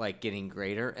is like getting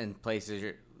greater. And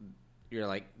places you're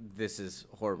like, this is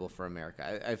horrible for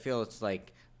America. I feel it's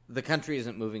like the country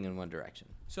isn't moving in one direction.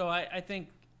 So I think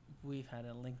we've had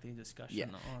a lengthy discussion Yeah.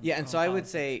 on Yeah, and so I would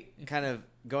politics. say, kind of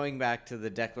going back to the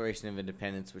Declaration of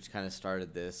Independence, which kind of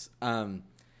started this,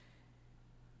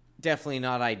 definitely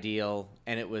not ideal,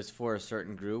 and it was for a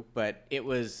certain group, but it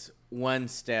was one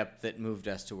step that moved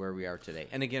us to where we are today.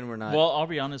 And again, we're not... Well, I'll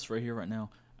be honest right here, right now.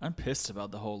 I'm pissed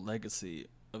about the whole legacy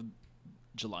of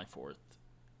July 4th,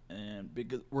 and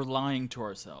because we're lying to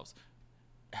ourselves.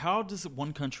 How does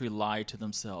one country lie to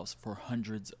themselves for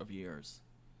hundreds of years?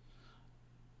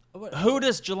 Who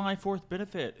does July 4th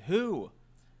benefit? Who?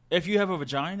 If you have a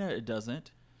vagina, it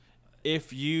doesn't.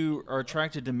 If you are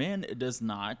attracted to men, it does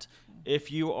not.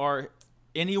 If you are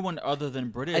anyone other than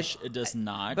British, it does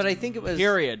not. But I think it was...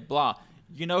 Period. Blah.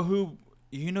 You know who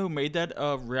made that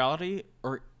a reality?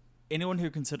 Or anyone who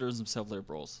considers themselves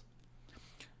liberals.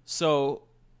 So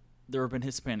there have been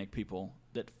Hispanic people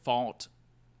that fought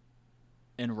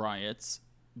in riots,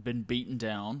 been beaten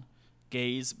down,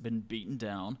 gays been beaten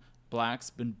down, blacks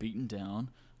been beaten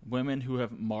down, women who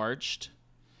have marched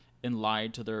and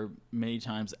lied to their many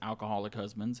times alcoholic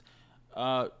husbands,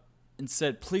 and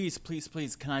said, please, please,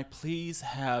 please, can I please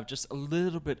have just a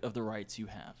little bit of the rights you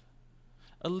have?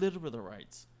 A little bit of the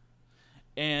rights.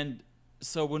 And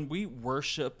so when we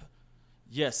worship,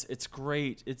 yes, it's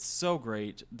great. It's so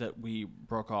great that we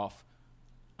broke off.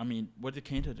 I mean, what did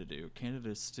Canada do? Canada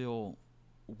is still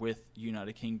with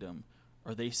United Kingdom.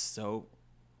 Are they so?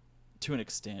 To an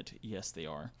extent, yes, they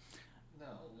are. No,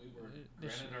 we were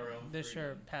granted our own They freedom.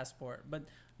 share a passport, but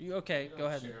okay, We go don't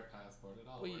ahead. share a passport at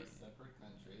all. Well, We're you- a separate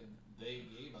country, and they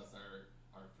gave us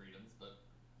our freedoms, but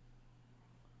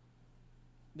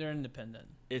They're independent.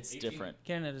 It's 18 different.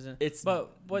 Canada's in. It's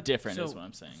but what different so, is what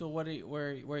I'm saying. So what are you,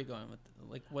 where are you going with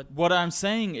like what? What I'm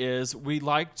saying is we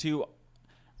like to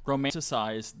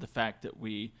romanticize the fact that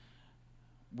we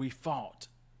fought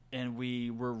and we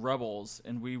were rebels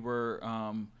and we were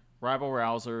rabble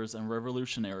rousers and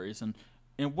revolutionaries, and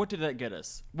what did that get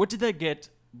us? What did that get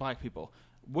black people?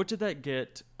 What did that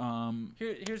get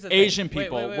Here's the Asian thing. Wait,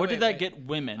 people? wait, What did wait, that wait. get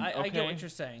women? I get what you're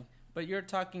saying, but you're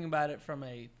talking about it from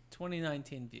a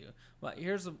 2019 view. Well,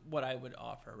 here's what I would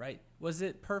offer, right? Was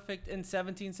it perfect in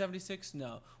 1776?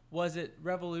 No. Was it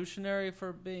revolutionary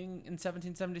for being in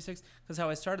 1776? Because how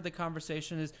I started the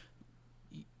conversation is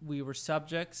we were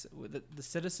subjects, the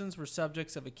citizens were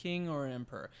subjects of a king or an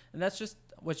emperor. And that's just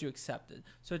what you accepted.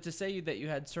 So to say that you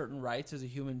had certain rights as a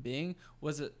human being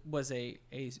was a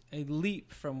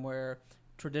leap from where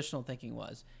traditional thinking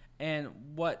was. And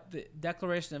what the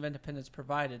Declaration of Independence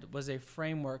provided was a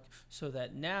framework so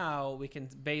that now we can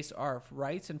base our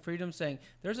rights and freedoms saying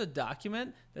there's a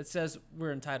document that says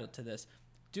we're entitled to this.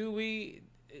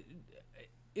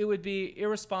 It would be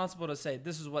irresponsible to say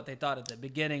this is what they thought at the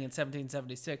beginning in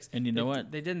 1776. And you know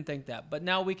what? They didn't think that. But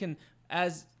now we can,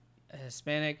 as a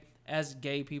Hispanic, as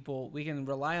gay people, we can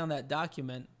rely on that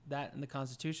document, that in the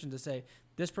Constitution, to say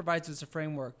this provides us a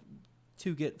framework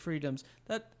to get freedoms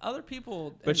that other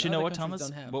people But in you know other what, countries Thomas?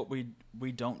 don't have. What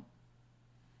we don't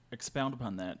expound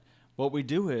upon that. What we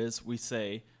do is we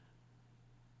say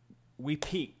we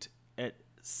peaked at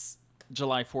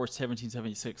July 4th,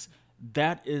 1776.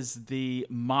 That is the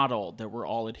model that we're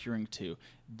all adhering to.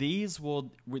 These were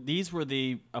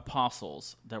the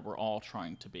apostles that we're all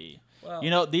trying to be.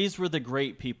 Well- These were the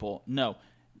great people. No,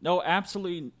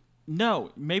 absolutely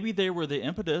no. Maybe they were the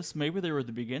impetus. Maybe they were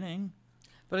the beginning.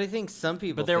 But I think some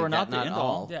people But they think were not that, the not end all.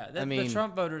 all. Yeah, I mean, the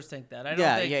Trump voters think that. I don't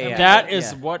Yeah, think yeah, yeah. That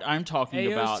is Yeah. what I'm talking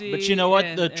AOC about. But you know what?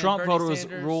 The and Trump Bernie voters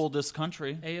Sanders- rule this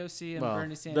country. AOC and Well,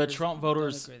 Bernie Sanders. Trump don't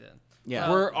voters- agree then. yeah.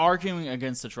 We're arguing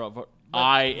against the Trump vote.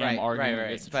 I am arguing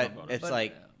against the But Trump voters. it's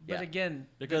like, But yeah. again,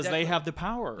 Because they have the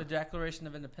power. the Declaration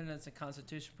of Independence and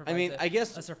Constitution I provides mean, I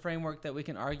guess us a framework that we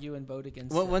can argue and vote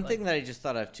against. Well, it. one Like, thing that I just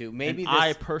thought of too, maybe and this,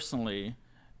 I personally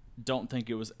don't think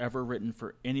it was ever written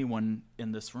for anyone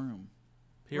in this room.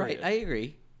 Period. right, I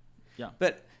agree. Yeah.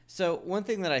 But so one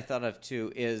thing that I thought of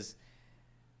too is,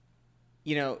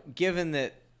 given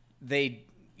that they,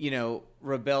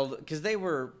 rebelled because they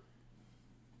were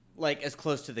like as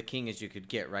close to the king as you could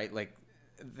get, right? Like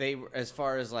they were, as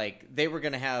far as like they were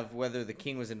going to have whether the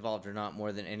king was involved or not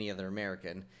more than any other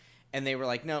American, and they were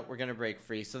like, no, we're going to break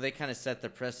free. So they kind of set the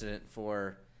precedent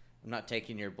for, I'm not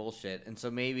taking your bullshit, and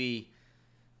so maybe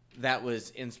that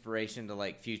was inspiration to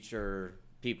like future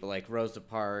people like Rosa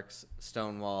Parks,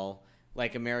 Stonewall.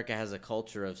 Like America has a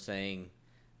culture of saying,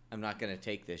 I'm not going to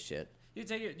take this shit. you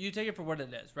take it for what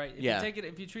it is, right? If Yeah.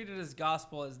 if you treat it as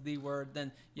gospel, as the word,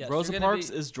 then yes. Rosa you're gonna Parks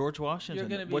be, is George you're Washington.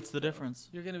 gonna be What's the difference?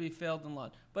 You're going to be failed in law.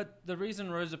 But the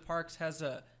reason Rosa Parks has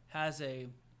a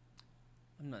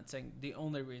I'm not saying the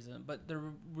only reason, but the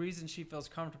reason she feels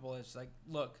comfortable is like,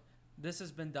 look, this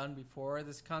has been done before.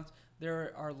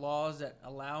 There are laws that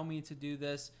allow me to do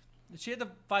this. She had to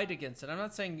fight against it. I'm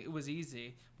not saying it was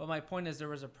easy, but my point is there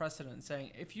was a precedent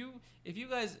saying if you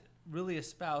guys really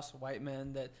espouse white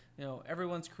men that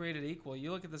everyone's created equal,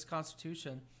 you look at this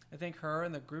Constitution. I think her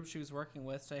and the group she was working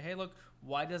with say, hey, look,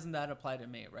 why doesn't that apply to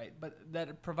me, right? But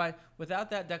without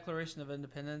that Declaration of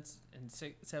Independence in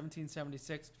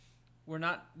 1776, we're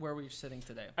not where we're sitting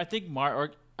today. I think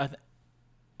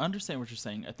understand what you're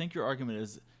saying. I think your argument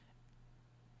is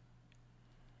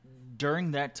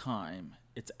during that time,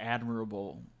 it's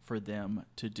admirable for them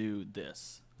to do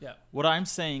this. Yeah. What I'm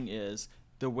saying is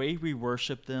the way we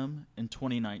worship them in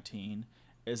 2019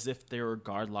 as if they were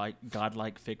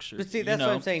godlike fixtures. But see, that's what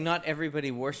I'm saying. Not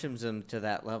everybody worships them to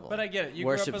that level. But I get it. You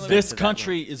grew up in Worships the- them This to that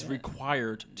country level. is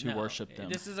required to No, worship them.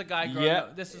 This is a guy growing Yeah.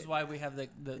 up. This is why we have the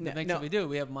No, mix no. that we do.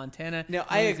 We have Montana. No,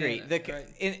 I agree. Louisiana,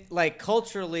 right? Like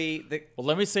culturally, Well,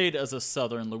 let me say it as a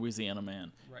Southern Louisiana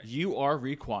man. Right. You are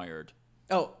required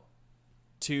Oh,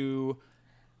 to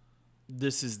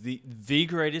this is the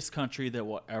greatest country that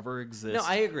will ever exist. no,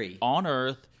 I agree. On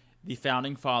earth. The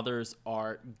founding fathers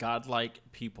are godlike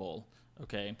people.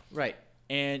 Okay. Right.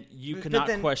 And you But cannot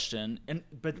then- question,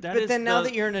 but But then now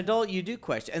that you're an adult, you do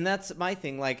question, and that's my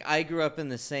thing. Like I grew up in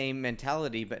the same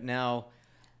mentality, but now,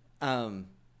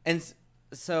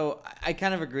 so I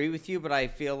kind of agree with you. But I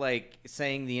feel like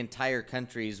saying the entire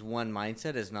country's one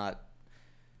mindset is not.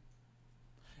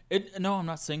 no, I'm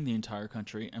not saying the entire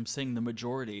country. I'm saying the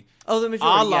majority. Oh, the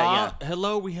majority. Allah, Yeah.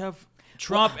 hello, we have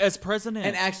Trump as president,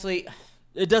 And actually,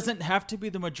 it doesn't have to be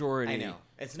the majority. I know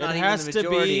it's It not even has the to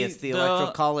majority. be It's the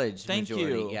electoral college Thank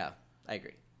majority. you. Yeah, I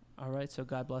agree. All right, so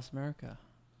God bless America.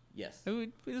 Yes, This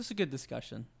is a good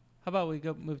discussion. How about we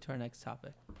go move to our next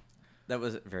topic? that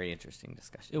was a very interesting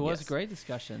discussion. It was Yes. a great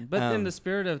discussion, but in the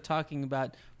spirit of talking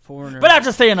about foreigners, But I have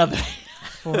to say another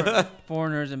thing.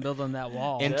 foreigners and building that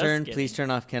wall. And- Intern, Just please kidding.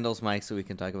 turn off Kendall's mic so we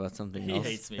can talk about something He else.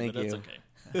 hates me, Thank but you.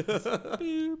 that's okay.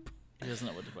 Boop. He doesn't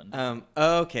know what to button.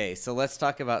 Okay, so let's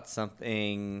talk about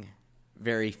something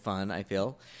very fun, I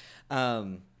feel.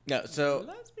 No,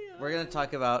 so we're going to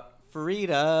talk about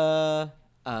Frida.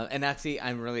 And actually,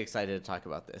 I'm really excited to talk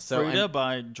about this. So Frida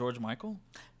by George Michael.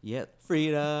 Yeah,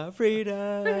 Frida.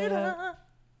 Frida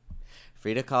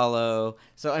Kahlo.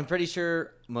 So I'm pretty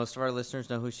sure most of our listeners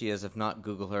know who she is. If not,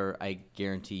 Google her. I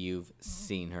guarantee you've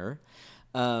seen her.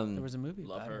 There was a movie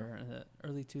Love about her. her in the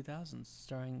early 2000s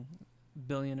starring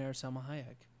billionaire Selma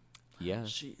Hayek. Yeah.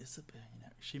 She is a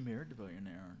billionaire. She married a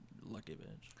billionaire. Lucky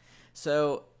bitch.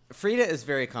 So Frida is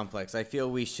very complex. I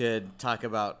feel we should talk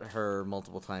about her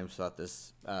multiple times throughout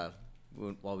this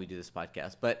while we do this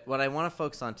podcast. But what I want to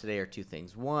focus on today are two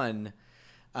things. One,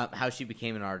 how she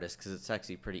became an artist, because it's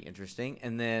actually pretty interesting.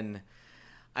 And then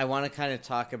I want to kind of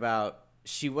talk about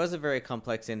she was a very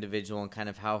complex individual and kind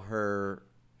of how her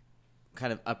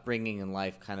kind of upbringing in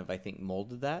life kind of, I think,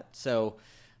 molded that. So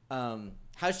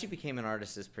how she became an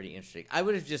artist is pretty interesting. I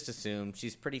would have just assumed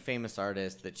she's a pretty famous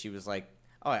artist that she was like,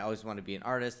 oh, I always want to be an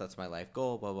artist. That's my life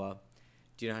goal, blah, blah.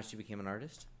 Do you know how she became an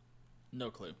artist? No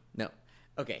clue. No.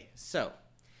 Okay, so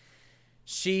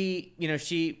she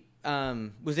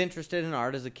was interested in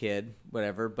art as a kid,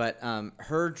 whatever, but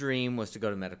her dream was to go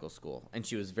to medical school. And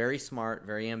she was very smart,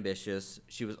 very ambitious.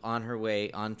 She was on her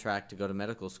way, on track to go to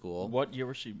medical school. What year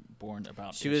was she born?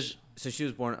 About She was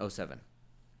born in 07.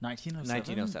 1907.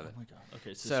 1907. Oh my god.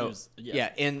 Okay, so, So, she was,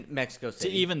 yeah, in Mexico To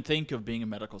City. even think of being in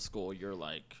medical school, you're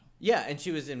like, Yeah, and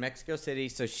she was in Mexico City,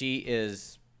 so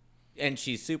she's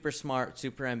super smart,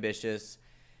 super ambitious.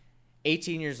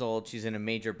 18 years old, she's in a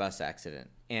major bus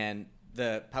accident, and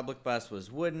the public bus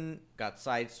was wooden, got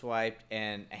sideswiped,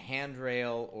 and a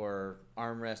handrail or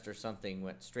armrest or something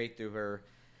went straight through her.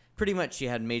 Pretty much, she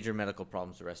had major medical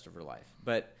problems the rest of her life.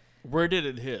 But where did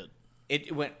it hit?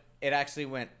 it actually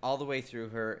went all the way through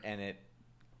her, and it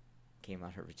came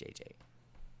out her vajayjay.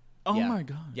 Oh Yeah. my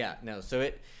god. Yeah, no. So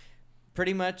it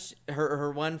pretty much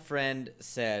her one friend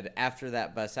said after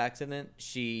that bus accident,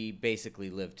 she basically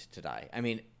lived to die. I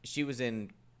mean, she was in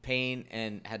pain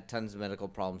and had tons of medical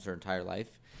problems her entire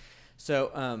life. So,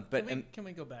 but Can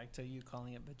we go back to you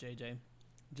calling it JJ?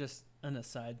 Just an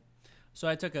aside. So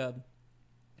I took a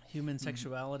human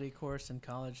sexuality course in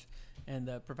college, and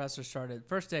the professor started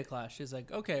first day of class. She's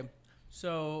like, "Okay,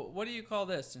 so what do you call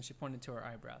this?" And she pointed to her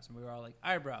eyebrows, and we were all like,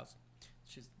 "Eyebrows."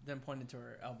 She's then pointed to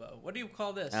her elbow. "What do you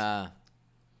call this?" We're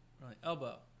like,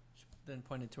 "Elbow." She then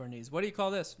pointed to her knees. "What do you call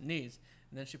this?" "Knees."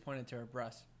 And then she pointed to her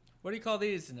breasts. "What do you call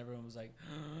these?" And everyone was like,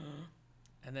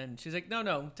 and then she's like,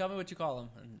 no, tell me what you call them.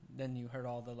 And then you heard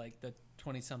all the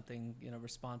 20-something,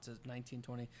 responses,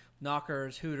 1920,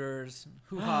 knockers, hooters,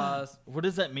 hoo-haws, What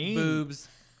does that mean? boobs.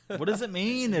 What does it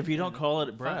mean if you don't call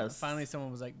it breasts? Finally,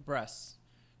 someone was like, breasts.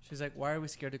 She's like, why are we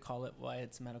scared to call it by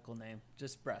its medical name?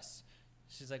 Just breasts.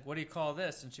 She's like, what do you call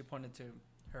this? And she pointed to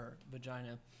her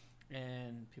vagina.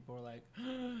 And people were like,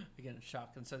 again,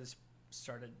 shocked. And so they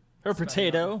started Her spouting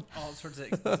potato. out all sorts of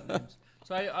explicit names.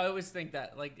 So I always think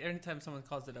that, anytime someone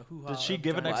calls it a hoo-ha. Did she or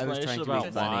give an vagina- I was trying explanation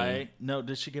to be about funny. why? No,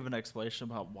 did she give an explanation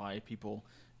about why people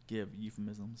give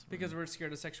euphemisms? Because we're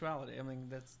scared of sexuality. I mean,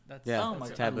 that's Yeah, oh that's my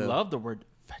it's god, I taboo. love the word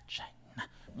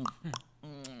vagina.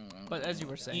 But as you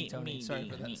were saying, Tony, sorry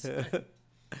for this.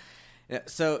 Yeah,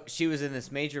 so she was in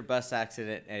this major bus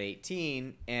accident at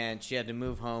 18, and she had to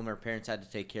move home. Her parents had to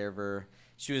take care of her.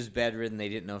 She was bedridden. They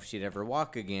didn't know if she'd ever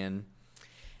walk again.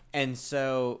 And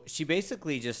so she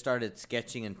basically just started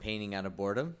sketching and painting out of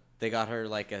boredom. They got her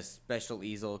a special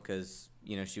easel because,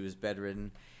 she was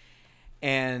bedridden.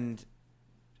 And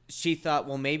she thought,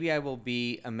 well, maybe I will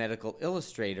be a medical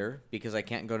illustrator because I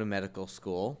can't go to medical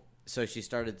school. So she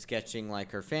started sketching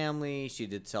her family. She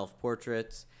did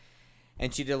self-portraits.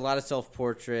 and she did a lot of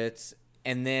self-portraits.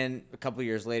 And then a couple of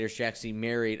years later, she actually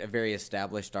married a very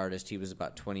established artist. He was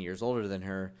about 20 years older than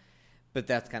her. But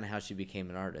that's kind of how she became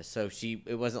an artist. So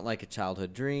it wasn't like a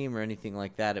childhood dream or anything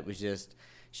like that. It was just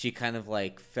she kind of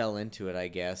like fell into it, I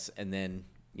guess, and then,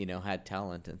 had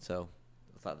talent. And so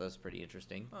I thought that was pretty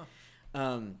interesting.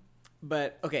 Huh.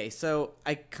 But, okay, so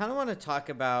I kind of want to talk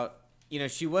about,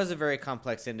 she was a very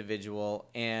complex individual.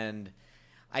 And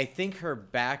I think her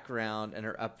background and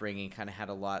her upbringing kind of had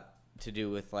a lot to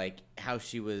do with, like, how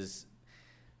she was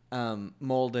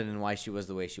molded and why she was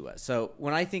the way she was. So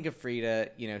when I think of Frida,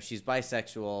 she's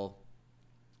bisexual,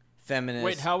 feminist.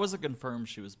 Wait, how was it confirmed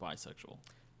she was bisexual?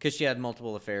 Because she had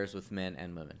multiple affairs with men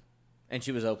and women, and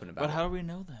she was open about it. But how do we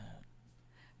know that?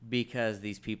 Because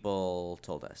these people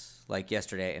told us. Like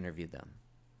yesterday, I interviewed them.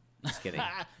 Just kidding.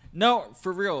 No,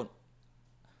 for real.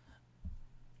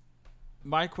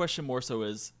 My question more so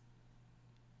is,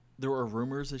 there were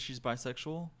rumors that she's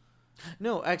bisexual?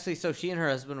 No, actually, so she and her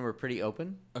husband were pretty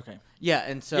open. Okay. Yeah,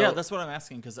 and so... Yeah, that's what I'm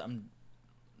asking, because I'm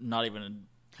not even...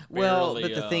 Well,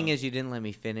 barely, but the thing is, you didn't let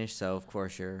me finish, so of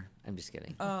course you're... I'm just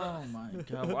kidding. Oh, my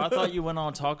God. Well, I thought you went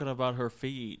on talking about her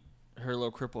feet, her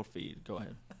little crippled feet. Go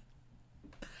ahead.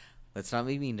 Let's not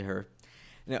be mean to her.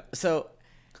 No, so...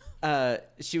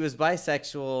 she was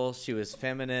bisexual. She was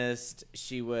feminist.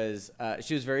 She was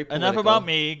very political. Enough about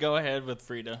me. Go ahead with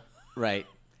Frida. Right.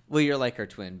 Well, you're like her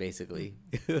twin, basically.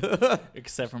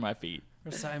 Except for my feet.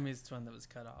 Her Siamese twin that was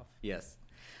cut off. Yes.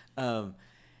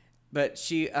 But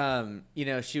she,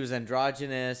 she was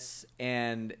androgynous,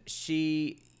 and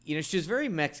she was very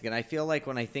Mexican. I feel like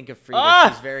when I think of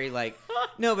Frida, she's very like,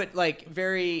 no, but like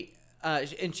very,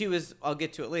 and she was, I'll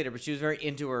get to it later, but she was very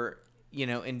into her,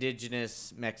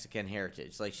 indigenous Mexican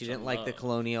heritage. Like she didn't like the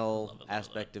colonial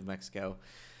aspect of Mexico.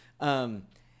 And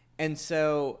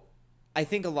so I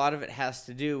think a lot of it has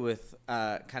to do with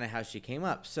kind of how she came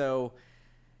up. So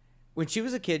when she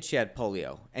was a kid, she had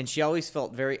polio, and she always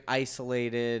felt very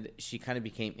isolated. She kind of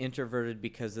became introverted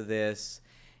because of this.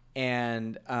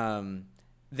 And then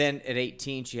at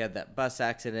 18, she had that bus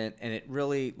accident, and it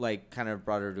really like kind of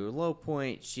brought her to a low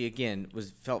point. She, again,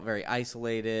 felt very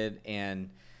isolated, and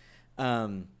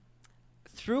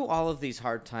through all of these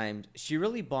hard times, she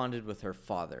really bonded with her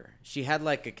father. She had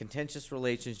like a contentious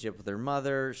relationship with her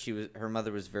mother. Her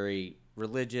mother was very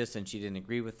religious, and she didn't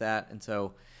agree with that. And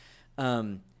so,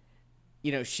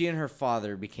 she and her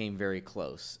father became very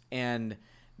close. And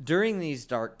during these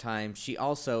dark times, she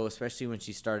also, especially when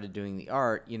she started doing the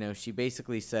art, she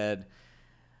basically said,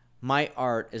 my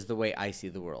art is the way I see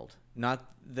the world. Not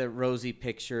the rosy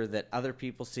picture that other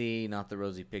people see, not the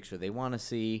rosy picture they want to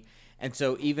see. And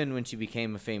so even when she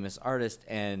became a famous artist,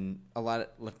 and a lot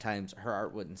of times her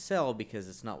art wouldn't sell because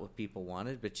it's not what people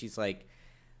wanted, but she's like,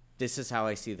 this is how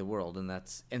I see the world.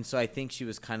 And so I think she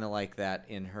was kind of like that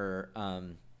in her,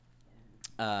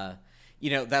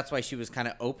 that's why she was kind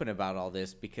of open about all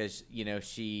this, because,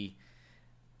 she,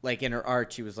 like in her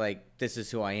art, she was like, this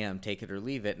is who I am, take it or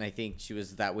leave it. And I think she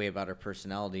was that way about her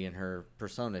personality and her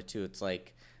persona too. It's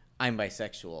like, I'm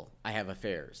bisexual. I have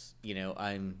affairs.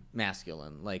 I'm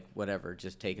masculine. Like, whatever.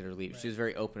 Just take it or leave it. Right. She was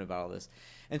very open about all this.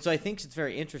 And so I think it's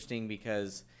very interesting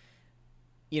because,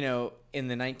 in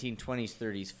the 1920s,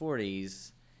 30s,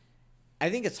 40s,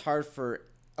 I think it's hard for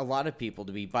a lot of people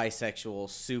to be bisexual,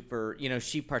 super,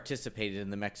 she participated in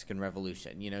the Mexican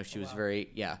Revolution. She was very,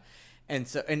 yeah. And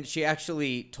she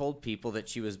actually told people that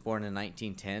she was born in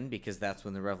 1910 because that's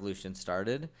when the revolution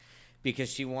started,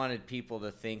 because she wanted people to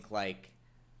think like,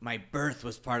 my birth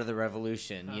was part of the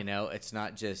revolution. Huh. It's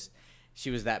not just, she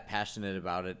was that passionate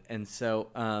about it. And so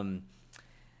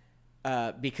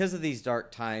because of these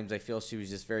dark times, I feel she was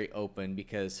just very open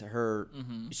because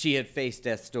she had faced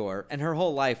death's door, and her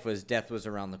whole life death was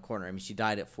around the corner. I mean, she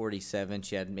died at 47.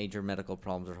 She had major medical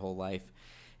problems her whole life.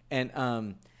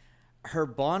 And her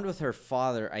bond with her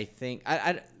father, I think,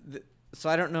 so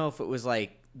I don't know if it was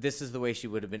like, this is the way she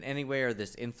would have been anyway, or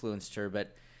this influenced her,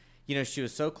 but she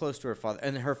was so close to her father,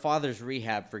 and her father's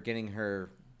rehab for getting her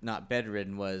not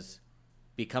bedridden was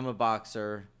become a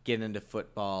boxer, get into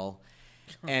football.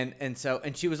 And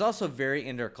she was also very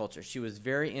into her culture. She was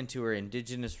very into her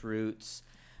indigenous roots.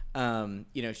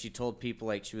 She told people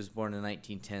like she was born in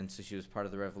 1910, so she was part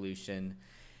of the revolution.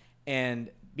 And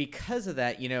because of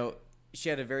that, she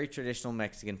had a very traditional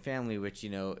Mexican family, which,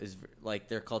 is like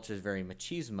their culture is very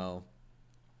machismo.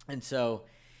 And so,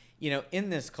 in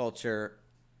this culture,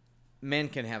 men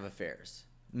can have affairs.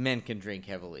 Men can drink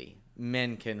heavily.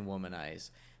 Men can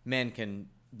womanize. Men can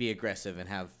be aggressive and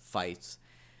have fights.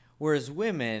 Whereas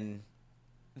women,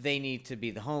 they need to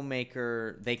be the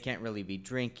homemaker. They can't really be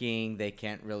drinking. They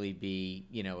can't really be,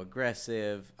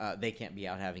 aggressive. They can't be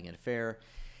out having an affair.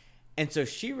 And so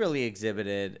she really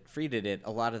Frida did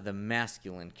a lot of the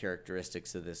masculine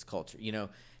characteristics of this culture.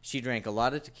 She drank a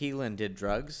lot of tequila and did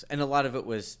drugs, and a lot of it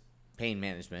was pain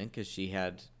management because she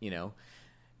had,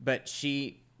 but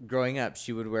growing up,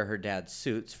 she would wear her dad's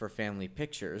suits for family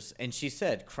pictures, and she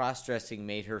said cross-dressing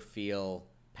made her feel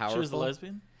powerful. She was a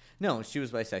lesbian? No, she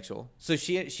was bisexual. So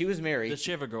she was married. Did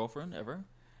she have a girlfriend ever?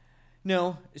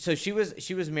 No. So she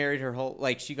was married her whole,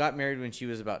 she got married when she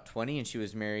was about 20, and she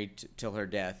was married till her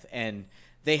death, and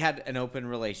they had an open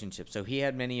relationship. So he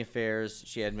had many affairs,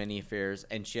 she had many affairs,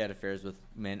 and she had affairs with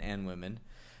men and women.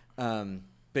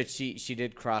 But she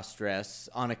did cross-dress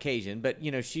on occasion. But,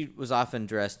 she was often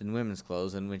dressed in women's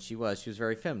clothes. And when she was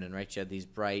very feminine, right? She had these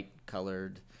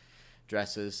bright-colored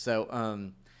dresses.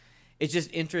 So it's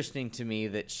just interesting to me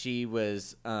that she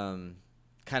was kind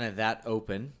of that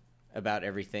open about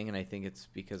everything. And I think it's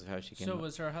because of how she came So up.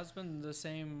 was her husband the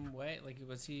same way? Like,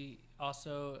 was he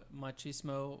also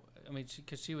machismo? I mean,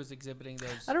 because she was exhibiting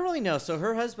those. I don't really know. So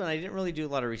her husband, I didn't really do a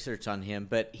lot of research on him,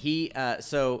 but he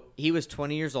was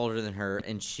 20 years older than her,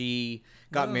 and she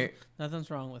got married.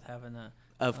 Nothing's wrong with having a.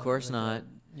 Of course not.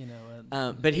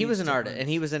 A But he age was an artist, difference. and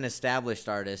he was an established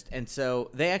artist, and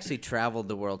so they actually traveled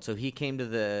the world. So he came to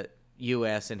the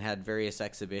U.S. and had various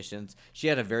exhibitions. She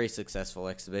had a very successful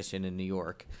exhibition in New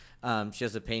York. She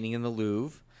has a painting in the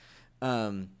Louvre.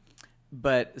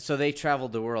 But so they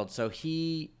traveled the world. So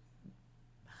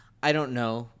I don't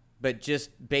know, but just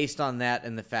based on that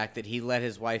and the fact that he let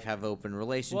his wife have open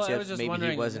relationships, Well, I was just maybe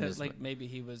wondering, he wasn't maybe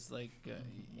he was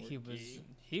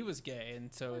he was gay,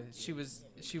 and so she was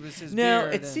his. No,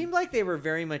 beard it and- seemed like they were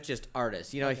very much just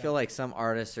artists. I Okay. feel like some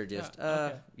artists are just,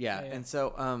 okay. yeah. Yeah. And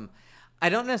so I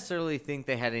don't necessarily think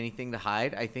they had anything to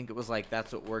hide. I think it was like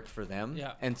that's what worked for them.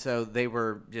 Yeah. And so they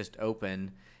were just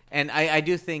open. And I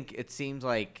do think it seems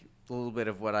like a little bit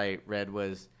of what I read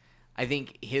was, I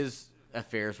think his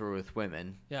affairs were with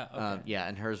women. Yeah. Okay.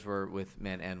 And hers were with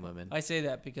men and women. I say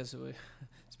that because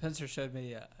Spencer showed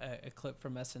me a clip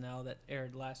from SNL that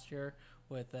aired last year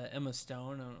with Emma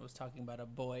Stone, and it was talking about a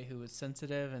boy who was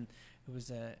sensitive, and it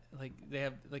was they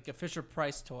have like a Fisher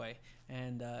Price toy,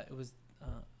 and it was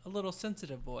a little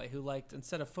sensitive boy who liked,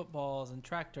 instead of footballs and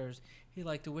tractors, he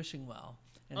liked a wishing well.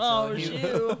 And Oh, he,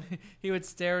 shoo. he would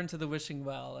stare into the wishing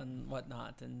well and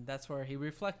whatnot, and that's where he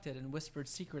reflected and whispered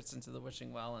secrets into the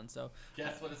wishing well, and so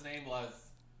Guess what his name was?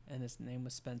 and his name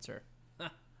was Spencer.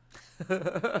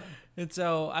 And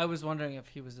so I was wondering if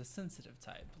he was a sensitive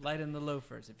type, light in the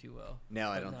loafers, if you will. No,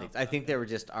 I But don't no. think so. I think they were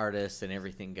just artists and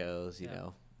everything goes, you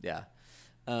know. Yeah.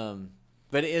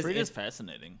 But it is Frida's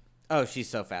fascinating. oh, she's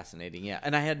so fascinating. Yeah.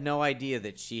 And I had no idea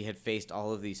that she had faced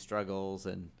all of these struggles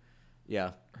and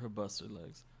yeah, Her busted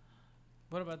legs.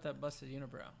 What about that busted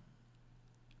unibrow?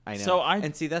 I know. So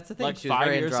and see that's the thing. like She was 5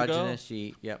 very years ago- androgynous.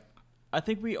 Yep. I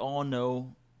think we all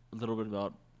know a little bit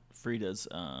about Frida's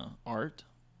art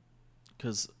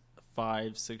because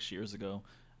 5-6 years ago,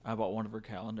 I bought one of her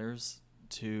calendars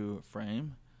to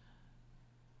frame,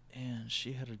 and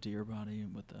she had a deer body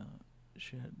with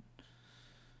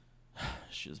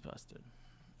she was busted.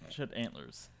 She had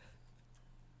antlers.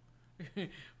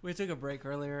 We took a break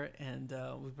earlier, and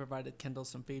we provided Kendall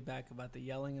some feedback about the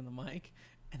yelling in the mic,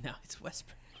 and now he's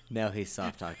whispering. Now he's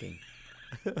soft talking.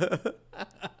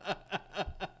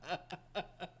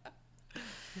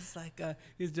 He's like,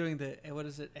 he's doing the, what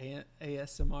is it,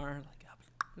 ASMR? Like,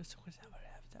 what's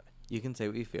You can say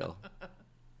what you feel.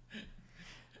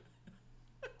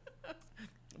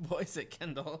 voice at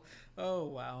Kendall. Oh,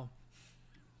 wow.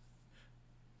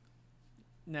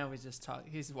 Now he's just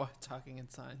talking. He's talking in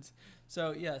signs.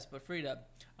 So, yes, but Frida,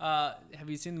 have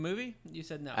you seen the movie? You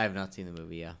said no. I have not seen the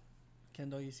movie, yeah.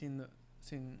 Kendall, you seen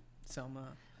Selma?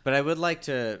 But I would like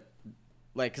to,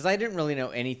 because I didn't really know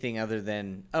anything other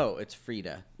than, oh, it's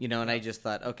Frida, and I just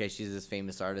thought, okay, she's this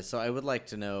famous artist. So I would like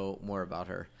to know more about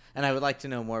her. And I would like to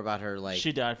know more about her,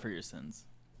 She died for your sins.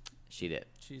 she did.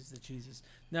 She's the Jesus.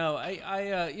 No, I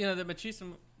the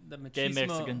machismo, Gay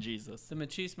Mexican Jesus. the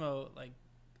machismo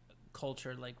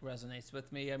culture resonates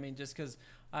with me. I mean, just because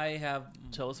I have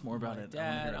Tell us more about my it. I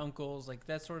wanna dad, hear it. uncles,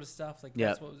 that sort of stuff. Yeah.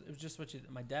 That's what it was. Just what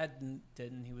my dad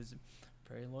didn't. He was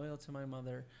very loyal to my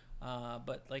mother.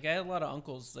 But I had a lot of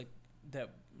uncles that,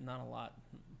 not a lot,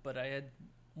 but I had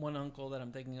one uncle that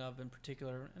I'm thinking of in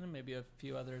particular, and then maybe a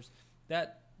few others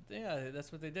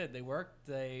that's what they did. They worked.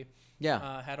 They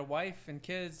Yeah. had a wife and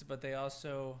kids, but they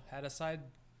also had a side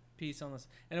piece on this,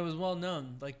 and it was well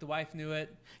known. The wife knew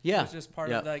it. Yeah. It was just part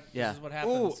Yeah. of Yeah. this is what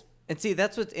happens. And see,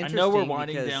 that's what's I interesting. know we're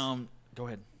winding because- down. Go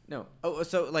ahead. No. Oh,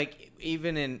 so like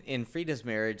even in Frida's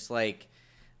marriage, like,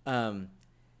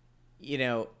 you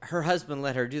know, her husband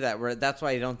let her do that. Where that's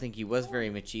why I don't think he was very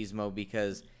machismo,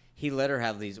 because he let her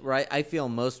have these. Where I feel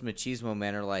most machismo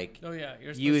men are like, Oh yeah,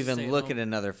 you're you supposed to stay even look home. at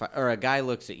another or a guy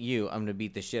looks at you, I'm gonna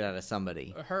beat the shit out of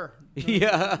somebody. Her.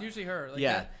 Yeah. Usually her. Like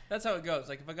Yeah. that's how it goes.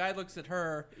 Like if a guy looks at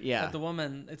her, Yeah. at the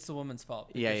woman, it's the woman's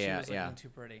fault. Yeah, Because yeah, she was yeah. looking too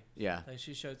pretty. Yeah. Like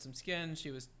she showed some skin.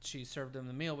 She served him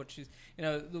the meal, but she's, you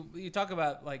know, you talk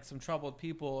about like some troubled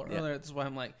people Yeah. earlier. This is why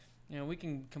I'm like, you know, we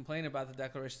can complain about the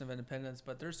Declaration of Independence,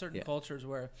 but there's certain Yeah. cultures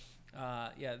where,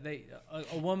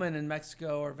 a woman in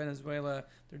Mexico or Venezuela,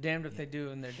 they're damned if they do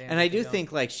and they're damned. And if I they do don't.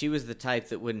 think like she was the type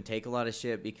that wouldn't take a lot of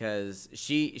shit, because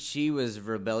she was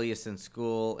rebellious in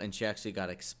school and she actually got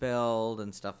expelled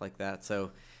and stuff like that.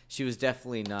 So she was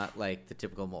definitely not like the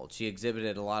typical mold. She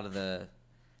exhibited a lot of the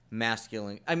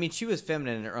masculine. I mean, she was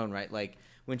feminine in her own right. Like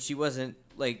when she wasn't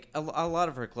like a lot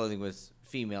of her clothing was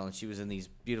female, and she was in these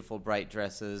beautiful bright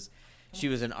dresses. She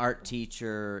was an art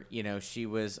teacher. You know, she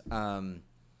was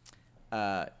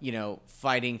you know,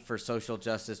 fighting for social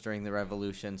justice during the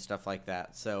revolution, stuff like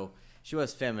that. So she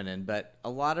was feminine, but a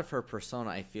lot of her persona,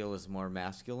 I feel, is more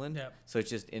masculine. Yep. So it's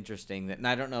just interesting that, and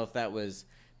I don't know if that was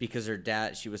because her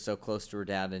dad, she was so close to her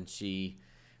dad and she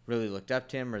really looked up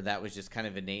to him, or that was just kind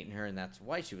of innate in her and that's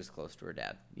why she was close to her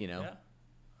dad, you know? Yeah.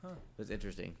 Huh. It was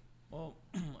interesting. Well,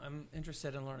 I'm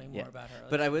interested in learning Yeah. more about her.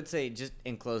 But I would say, just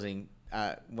in closing,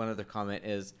 one other comment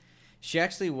is she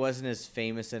actually wasn't as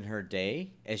famous in her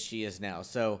day as she is now.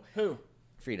 So Who?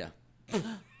 Frida.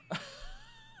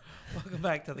 Welcome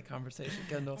back to the conversation,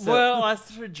 Kendall. Well, I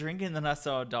started drinking, then I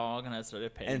saw a dog, and I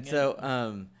started painting And it.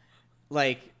 so,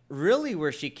 like, really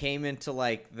where she came into,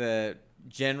 like, the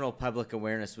general public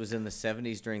awareness was in the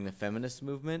 70s during the feminist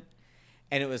movement.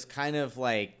 And it was kind of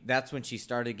like, that's when she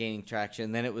started gaining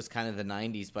traction. Then it was kind of the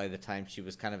 90s by the time she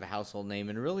was kind of a household name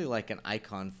and really like an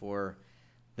icon for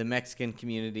the Mexican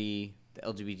community, the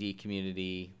LGBT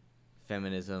community,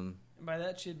 feminism. By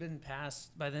that she'd been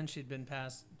passed. By then she'd been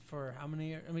passed for how many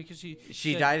years? I mean, because She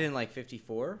said- died in like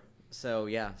 54. So,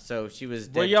 yeah. So she was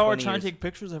dead. Well, y'all were 20 trying to years. take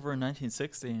pictures of her in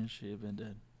 1960, and she had been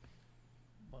dead.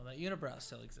 Well, that unibrow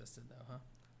still existed, though, huh?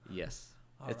 Yes.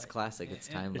 All It's right. classic. It's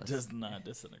And- timeless. It does not And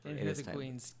disintegrate. It here is the timeless.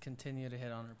 queens continue to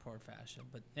hit on her poor fashion.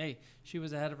 But hey, she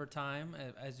was ahead of her time,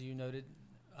 as you noted.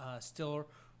 Still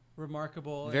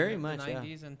remarkable Very in the much, yeah.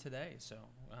 90s and today. So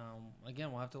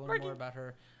again, we'll have to learn more about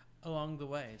her along the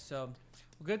way. So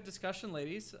good discussion,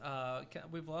 ladies.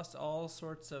 We've lost all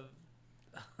sorts of.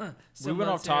 We went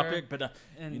off semblance here, topic, but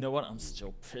and you know what? I'm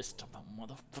still pissed about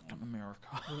motherfucking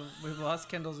America. we've lost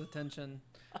Kendall's attention.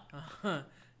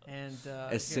 And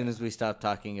As soon as we stop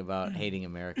talking about hating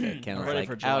America, I'm Kendall's ready like,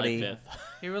 for July Audi. 5th.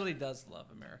 he really does love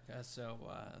America.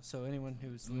 So anyone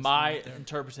who's listening My out there-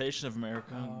 interpretation of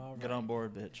America. All Get right. on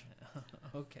board, bitch.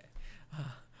 okay.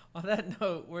 On that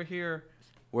note, we're here.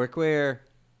 Work where?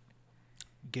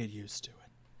 Get used to it.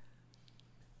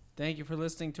 Thank you for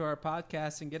listening to our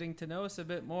podcast and getting to know us a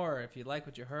bit more. If you like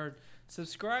what you heard,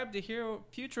 subscribe to hear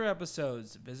future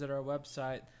episodes. Visit our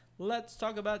website, Let's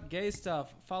Talk About Gay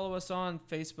Stuff. Follow us on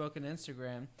Facebook and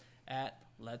Instagram at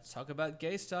Let's Talk About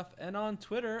Gay Stuff and on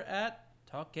Twitter at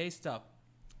Talk Gay Stuff.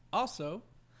 Also,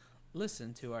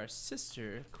 listen to our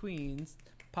sister Queens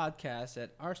podcast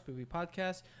at Our Spoopy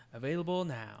Podcast, available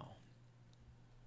now.